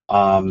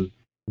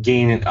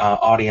 gain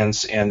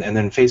audience, and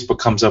then Facebook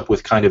comes up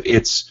with kind of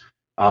its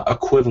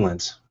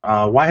equivalent.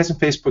 Why hasn't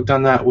Facebook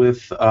done that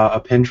with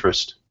a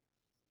Pinterest?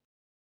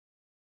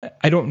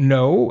 I don't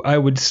know.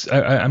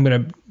 I'm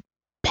going to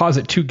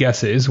posit two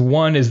guesses.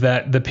 One is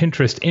that the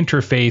Pinterest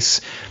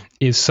interface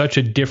is such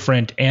a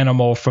different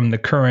animal from the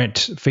current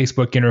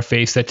Facebook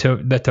interface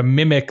that to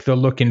mimic the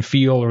look and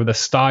feel or the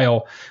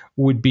style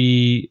would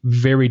be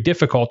very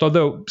difficult.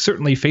 Although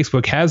certainly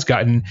Facebook has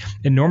gotten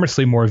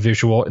enormously more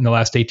visual in the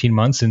last 18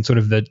 months in sort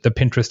of the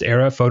Pinterest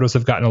era. Photos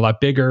have gotten a lot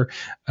bigger,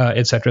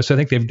 et cetera. So I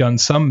think they've done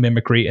some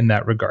mimicry in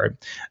that regard.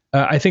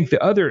 I think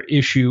the other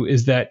issue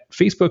is that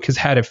Facebook has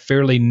had a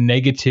fairly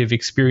negative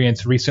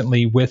experience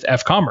recently with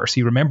F-commerce.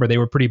 You remember they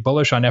were pretty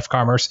bullish on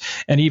F-commerce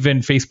and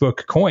even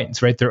Facebook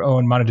coins, right? Their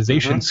own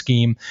monetization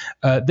scheme.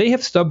 They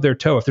have stubbed their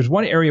toe. If there's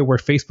one area where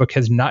Facebook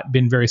has not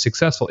been very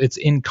successful, it's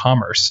in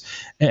commerce.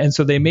 And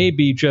so they may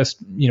be just,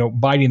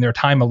 biding their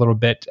time a little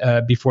bit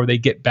before they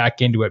get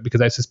back into it,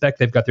 because I suspect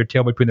they've got their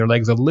tail between their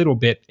legs a little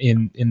bit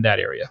in that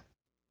area.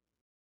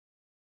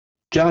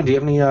 John, do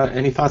you have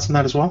any thoughts on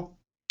that as well?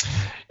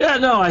 Yeah,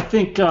 no, I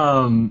think,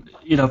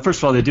 first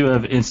of all, they do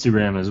have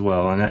Instagram as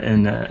well.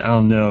 And I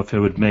don't know if it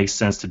would make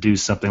sense to do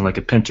something like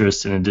a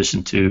Pinterest in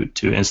addition to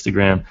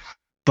Instagram.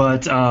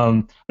 But,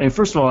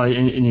 first of all,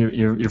 in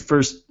your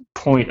first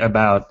point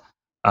about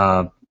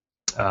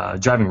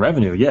driving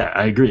revenue, yeah,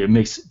 I agree. It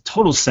makes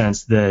total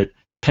sense that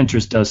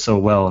Pinterest does so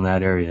well in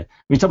that area.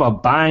 We talk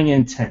about buying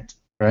intent,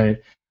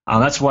 right?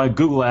 That's why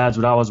Google ads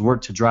would always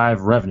work to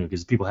drive revenue,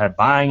 because people had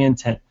buying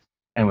intent.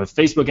 And with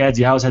Facebook ads,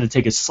 you always had to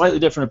take a slightly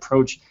different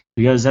approach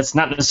because that's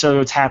not necessarily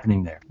what's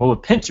happening there. Well,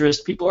 with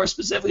Pinterest, people are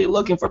specifically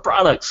looking for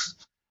products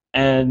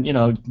and,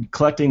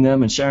 collecting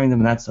them and sharing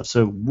them and that stuff.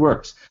 So it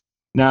works.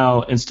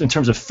 Now, in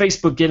terms of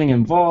Facebook getting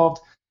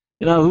involved,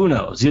 who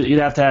knows? You'd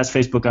have to ask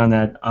Facebook on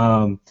that.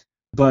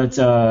 But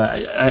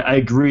I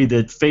agree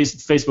that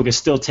Facebook is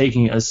still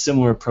taking a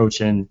similar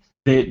approach, and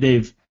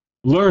they've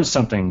learned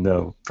something,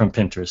 though, from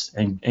Pinterest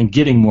and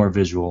getting more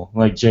visual,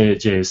 like Jay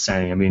is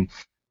saying. I mean,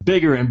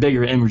 bigger and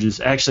bigger images.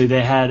 Actually,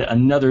 they had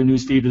another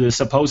newsfeed that is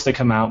supposed to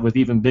come out with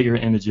even bigger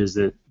images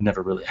that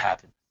never really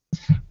happened.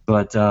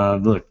 But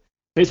look,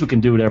 Facebook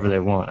can do whatever they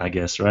want, I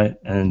guess, right?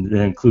 And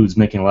it includes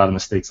making a lot of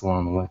mistakes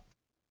along the way.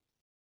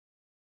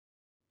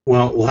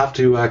 Well, we'll have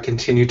to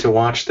continue to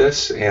watch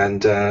this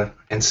and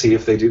see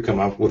if they do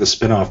come up with a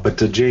spinoff. But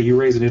Jay, you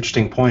raise an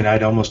interesting point.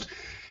 I'd almost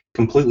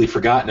completely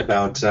forgotten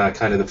about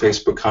kind of the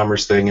Facebook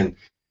commerce thing and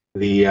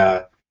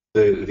the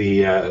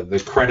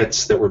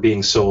credits that were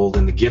being sold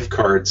and the gift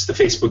cards, the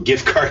Facebook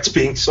gift cards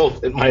being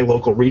sold at my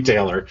local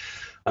retailer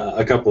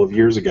a couple of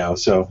years ago.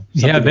 So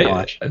yeah,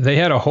 they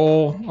had a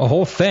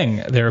whole thing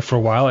there for a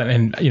while,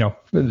 and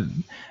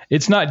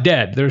it's not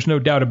dead. There's no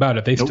doubt about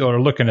it. They still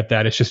are looking at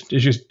that. It's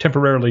just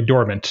temporarily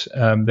dormant.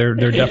 They're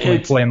definitely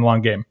playing the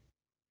long game.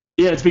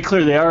 Yeah, to be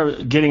clear, they are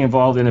getting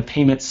involved in a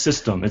payment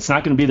system. It's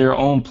not going to be their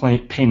own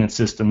payment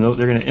system. They're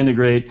going to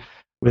integrate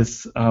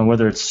with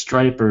whether it's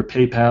Stripe or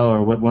PayPal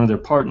or one of their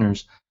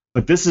partners.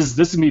 But this is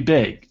going to be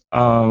big.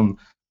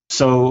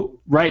 So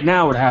right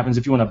now what happens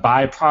if you want to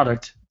buy a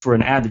product for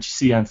an ad that you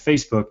see on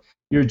Facebook,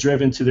 you're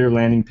driven to their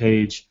landing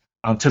page,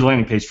 to the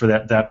landing page for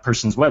that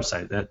person's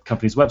website, that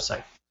company's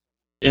website.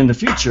 In the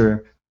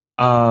future,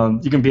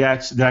 you can be there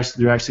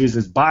actually is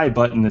this buy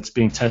button that's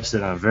being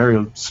tested on a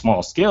very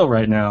small scale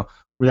right now,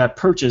 where that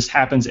purchase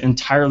happens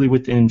entirely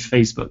within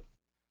Facebook.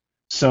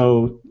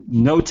 So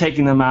no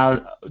taking them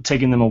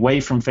away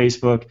from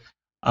Facebook,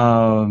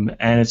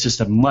 and it's just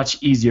a much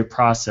easier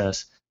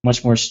process,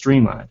 much more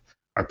streamlined.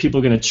 Are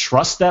people going to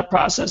trust that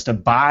process to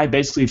buy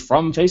basically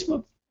from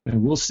Facebook?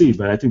 And we'll see,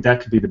 but I think that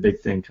could be the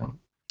big thing coming.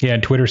 Yeah,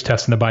 and Twitter's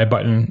testing the buy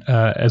button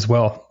as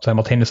well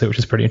simultaneously, which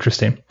is pretty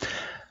interesting.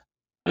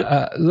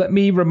 Let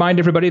me remind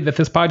everybody that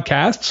this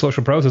podcast,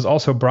 Social Pros, is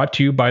also brought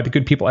to you by the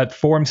good people at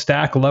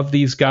FormStack. Love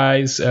these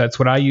guys. It's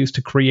what I use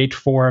to create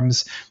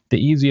forms. The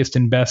easiest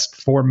and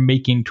best form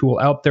making tool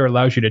out there.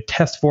 Allows you to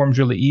test forms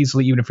really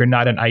easily, even if you're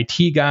not an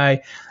IT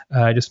guy.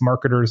 Just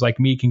marketers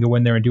like me can go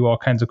in there and do all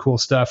kinds of cool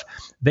stuff.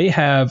 They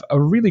have a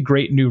really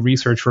great new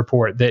research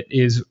report that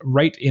is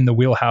right in the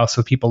wheelhouse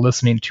of people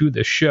listening to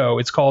this show.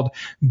 It's called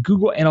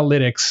Google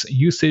Analytics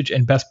Usage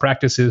and Best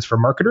Practices for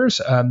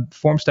Marketers.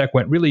 FormStack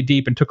went really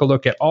deep and took a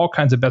look at all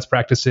kinds of best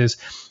practices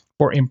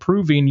for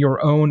improving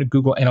your own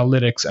Google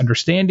Analytics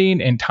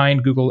understanding and tying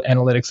Google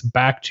Analytics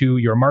back to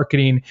your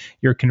marketing,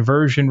 your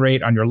conversion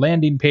rate on your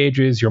landing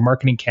pages, your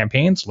marketing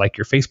campaigns like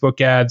your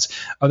Facebook ads,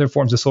 other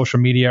forms of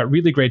social media.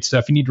 Really great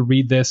stuff. You need to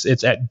read this.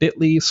 It's at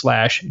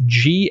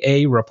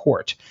bit.ly/GA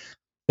report.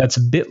 That's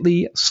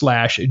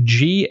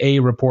bit.ly/GA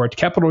report,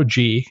 capital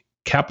G,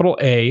 capital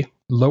A,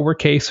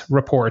 lowercase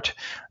report.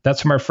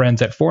 That's from our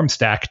friends at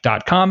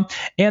formstack.com.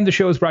 And the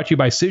show is brought to you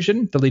by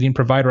Cision, the leading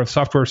provider of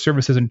software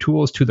services and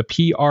tools to the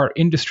PR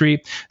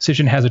industry.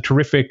 Cision has a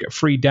terrific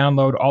free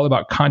download all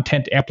about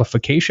content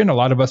amplification. A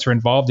lot of us are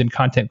involved in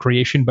content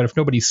creation, but if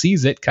nobody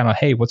sees it, kind of,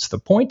 hey, what's the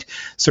point?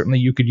 Certainly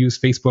you could use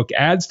Facebook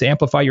ads to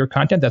amplify your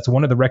content. That's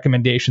one of the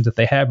recommendations that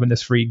they have in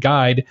this free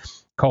guide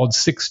called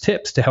 6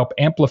 Tips to Help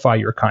Amplify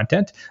Your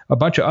Content. A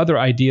bunch of other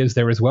ideas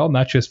there as well,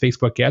 not just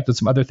Facebook ads, but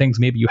some other things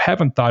maybe you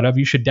haven't thought of.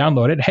 You should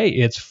download it. Hey,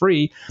 it's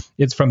free.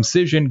 It's from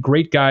Cision.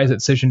 Great guys at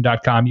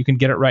Cision.com. You can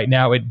get it right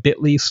now at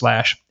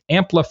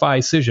bit.ly/amplify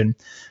Cision.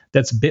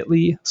 That's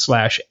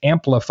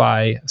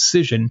bit.ly/amplify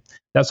Cision.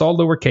 That's all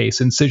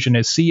lowercase, and Cision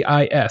is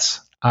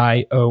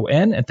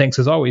CISION. And thanks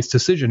as always to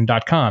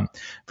Cision.com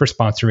for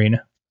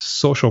sponsoring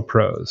Social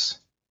Pros.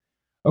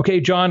 Okay,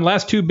 John,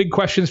 last 2 big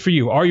questions for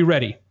you. Are you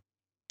ready?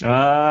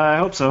 I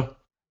hope so.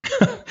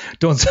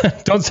 Don't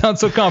sound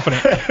so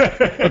confident.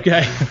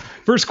 Okay.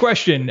 First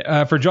question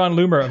for John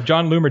Loomer of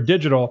John Loomer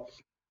Digital.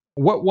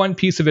 What one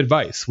piece of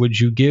advice would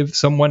you give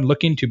someone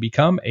looking to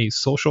become a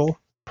social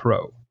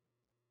pro?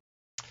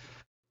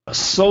 A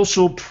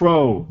social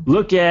pro.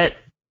 Look at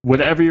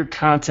whatever your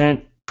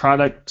content,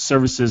 product,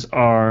 services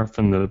are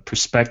from the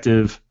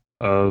perspective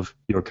of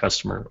your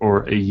customer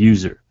or a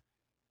user.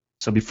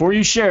 So before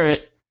you share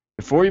it,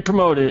 before you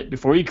promote it,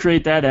 before you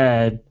create that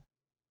ad,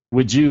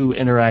 would you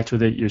interact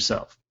with it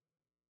yourself?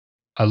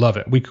 I love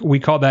it. We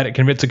call that at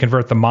Convince and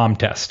Convert the mom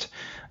test.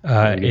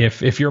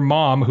 If your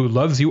mom, who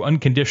loves you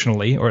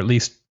unconditionally, or at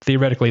least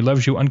theoretically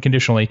loves you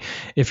unconditionally,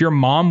 if your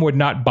mom would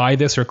not buy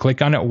this or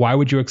click on it, why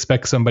would you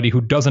expect somebody who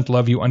doesn't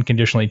love you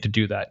unconditionally to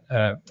do that?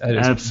 That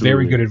is Absolutely.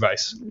 Very good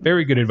advice.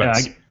 Very good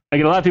advice. Yeah, I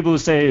get a lot of people who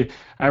say,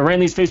 I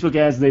ran these Facebook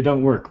ads, they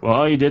don't work. Well,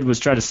 all you did was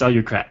try to sell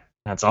your crap.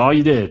 That's all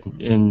you did.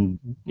 And,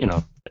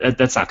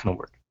 that's not going to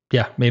work.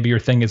 Yeah, maybe your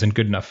thing isn't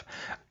good enough.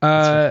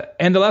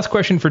 And the last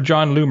question for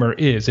John Loomer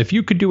is, if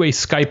you could do a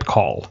Skype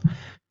call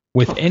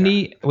with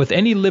any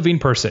living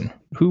person,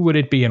 who would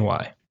it be and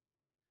why?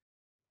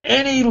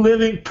 Any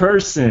living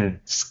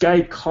person,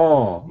 Skype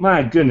call.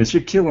 My goodness,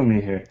 you're killing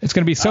me here. It's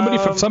going to be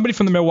somebody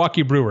from the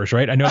Milwaukee Brewers,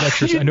 right? I know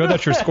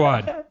that's your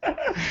squad.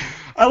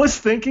 I was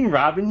thinking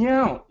Robin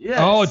Yount. Yes.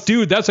 Oh,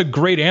 dude, that's a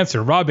great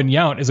answer. Robin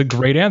Yount is a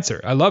great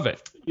answer. I love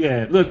it.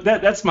 Yeah, look,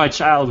 that's my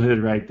childhood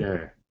right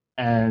there.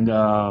 And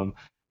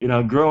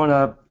growing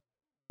up,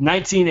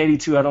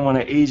 1982, I don't want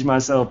to age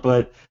myself,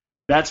 but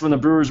that's when the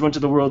Brewers went to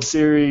the World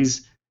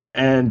Series,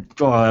 and that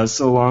was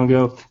so long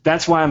ago.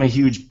 That's why I'm a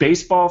huge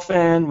baseball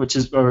fan,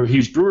 or a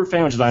huge Brewer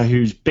fan, which is why I'm a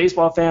huge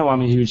baseball fan, why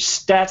I'm a huge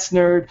stats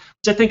nerd,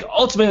 which I think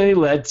ultimately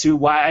led to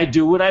why I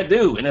do what I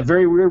do in a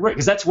very weird way,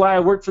 because that's why I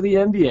worked for the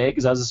NBA,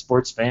 because I was a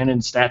sports fan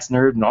and stats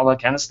nerd and all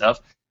that kind of stuff.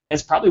 And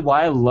it's probably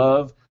why I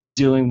love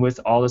dealing with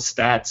all the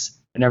stats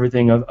and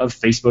everything of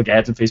Facebook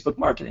ads and Facebook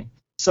marketing.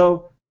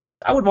 So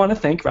I would want to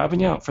thank Robin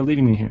Yount for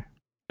leaving me here.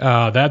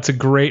 That's a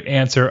great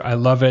answer. I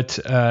love it.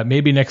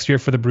 Maybe next year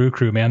for the Brew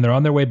Crew, man. They're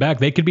on their way back.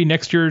 They could be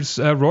next year's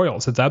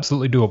Royals. It's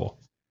absolutely doable.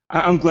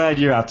 I'm glad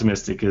you're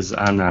optimistic, because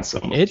I'm not so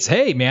much.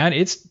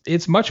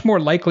 It's much more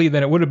likely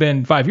than it would have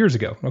been 5 years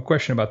ago. No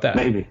question about that.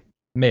 Maybe.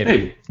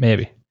 And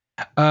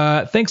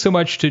Thanks so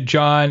much to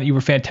John. You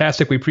were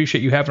fantastic. We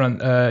appreciate you having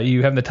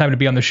the time to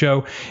be on the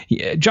show.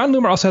 Jon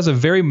Loomer also has a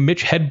very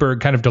Mitch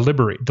Hedberg kind of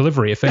delivery.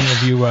 If any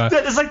of you,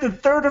 it's like the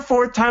third or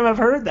fourth time I've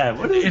heard that.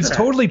 What is it's that?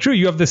 totally true.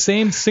 You have the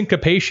same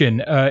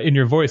syncopation in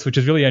your voice, which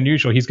is really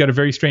unusual. He's got a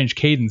very strange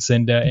cadence,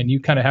 and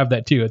you kind of have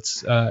that too.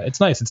 It's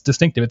nice. It's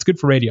distinctive. It's good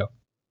for radio.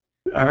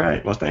 All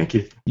right. Well, thank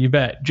you. You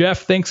bet.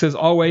 Jeff, thanks as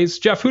always.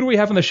 Jeff, who do we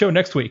have on the show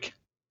next week?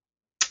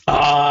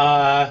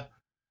 I'm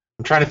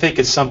trying to think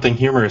of something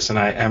humorous, and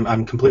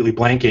I'm completely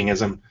blanking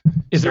as I'm.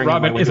 Is it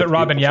Robin Yount?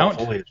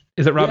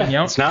 Is it Robin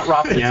Yount? It's not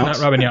Robin Yount. It's not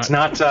Robin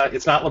Yount.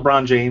 It's not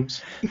LeBron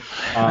James.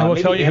 I will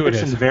tell you who it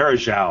is. Anderson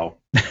Varejao.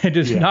 It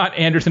is not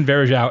Anderson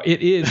Varejao.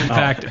 It is, in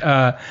fact,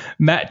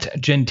 Matt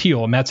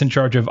Gentile. Matt's in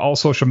charge of all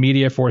social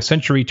media for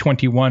Century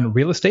 21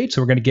 Real Estate.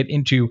 So we're going to get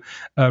into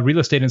real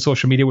estate and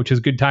social media, which is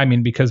good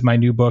timing because my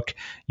new book,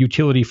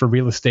 Utility for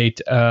Real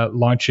Estate,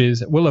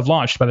 will have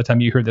launched by the time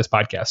you hear this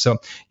podcast. So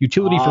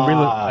Utility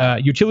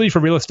for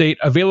Real Estate,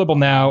 available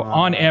now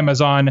on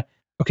Amazon.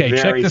 Okay,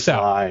 check this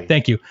out.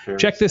 Thank you.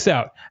 Check this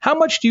out. How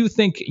much do you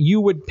think you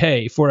would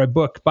pay for a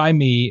book by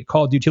me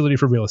called Utility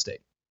for Real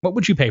Estate? What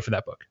would you pay for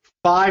that book?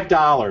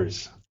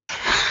 $5.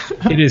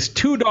 It is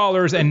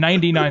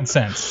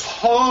 $2.99.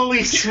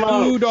 Holy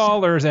smokes!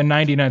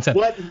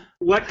 $2.99.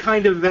 What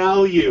kind of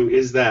value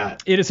is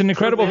that? It is an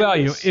incredible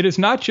value. It is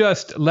not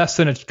just less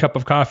than a cup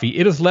of coffee.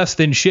 It is less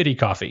than shitty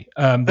coffee.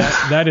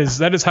 That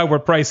is how we're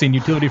pricing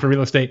Utility for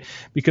Real Estate,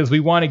 because we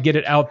want to get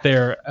it out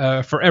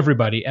there for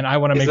everybody, and I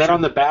want to make sure. Is that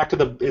on the back of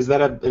the? Is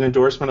that an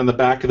endorsement on the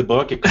back of the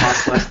book? It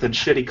costs less than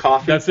shitty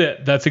coffee. That's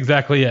it. That's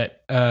exactly it.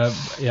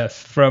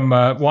 Yes, from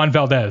Juan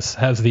Valdez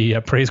has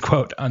the praise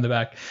quote on the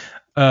back.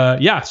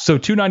 So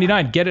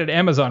 $2.99. Get it at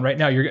Amazon right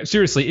now.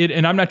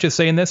 And I'm not just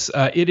saying this.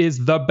 It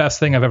is the best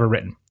thing I've ever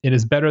written. It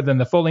is better than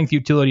the full-length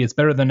Utility. It's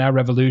better than Now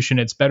Revolution.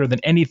 It's better than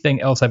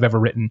anything else I've ever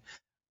written.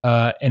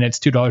 And it's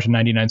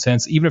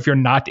 $2.99. Even if you're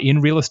not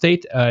in real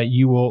estate,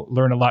 you will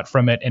learn a lot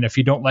from it. And if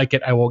you don't like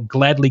it, I will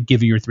gladly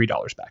give you your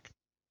 $3 back.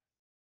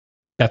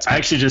 I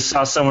actually just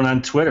saw someone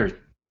on Twitter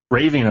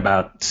raving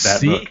about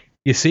that book.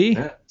 You see?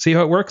 Yeah. See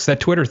how it works? That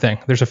Twitter thing.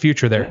 There's a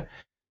future there. Yeah.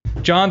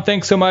 John,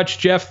 thanks so much.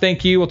 Jeff,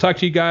 thank you. We'll talk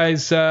to you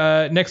guys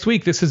next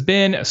week. This has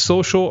been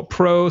Social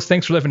Pros.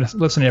 Thanks for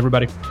listening,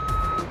 everybody.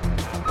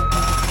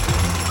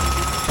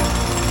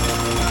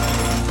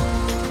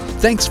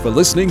 Thanks for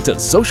listening to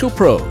Social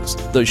Pros,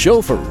 the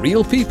show for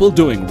real people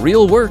doing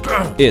real work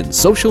in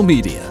social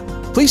media.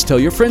 Please tell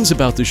your friends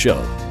about the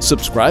show,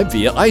 subscribe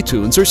via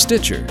iTunes or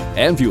Stitcher,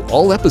 and view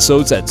all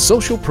episodes at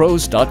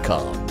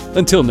socialpros.com.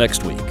 Until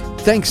next week,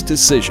 thanks to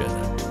Cision,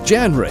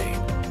 Janray,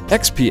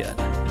 XPN,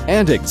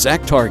 and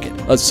ExactTarget,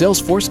 a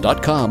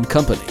Salesforce.com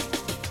company.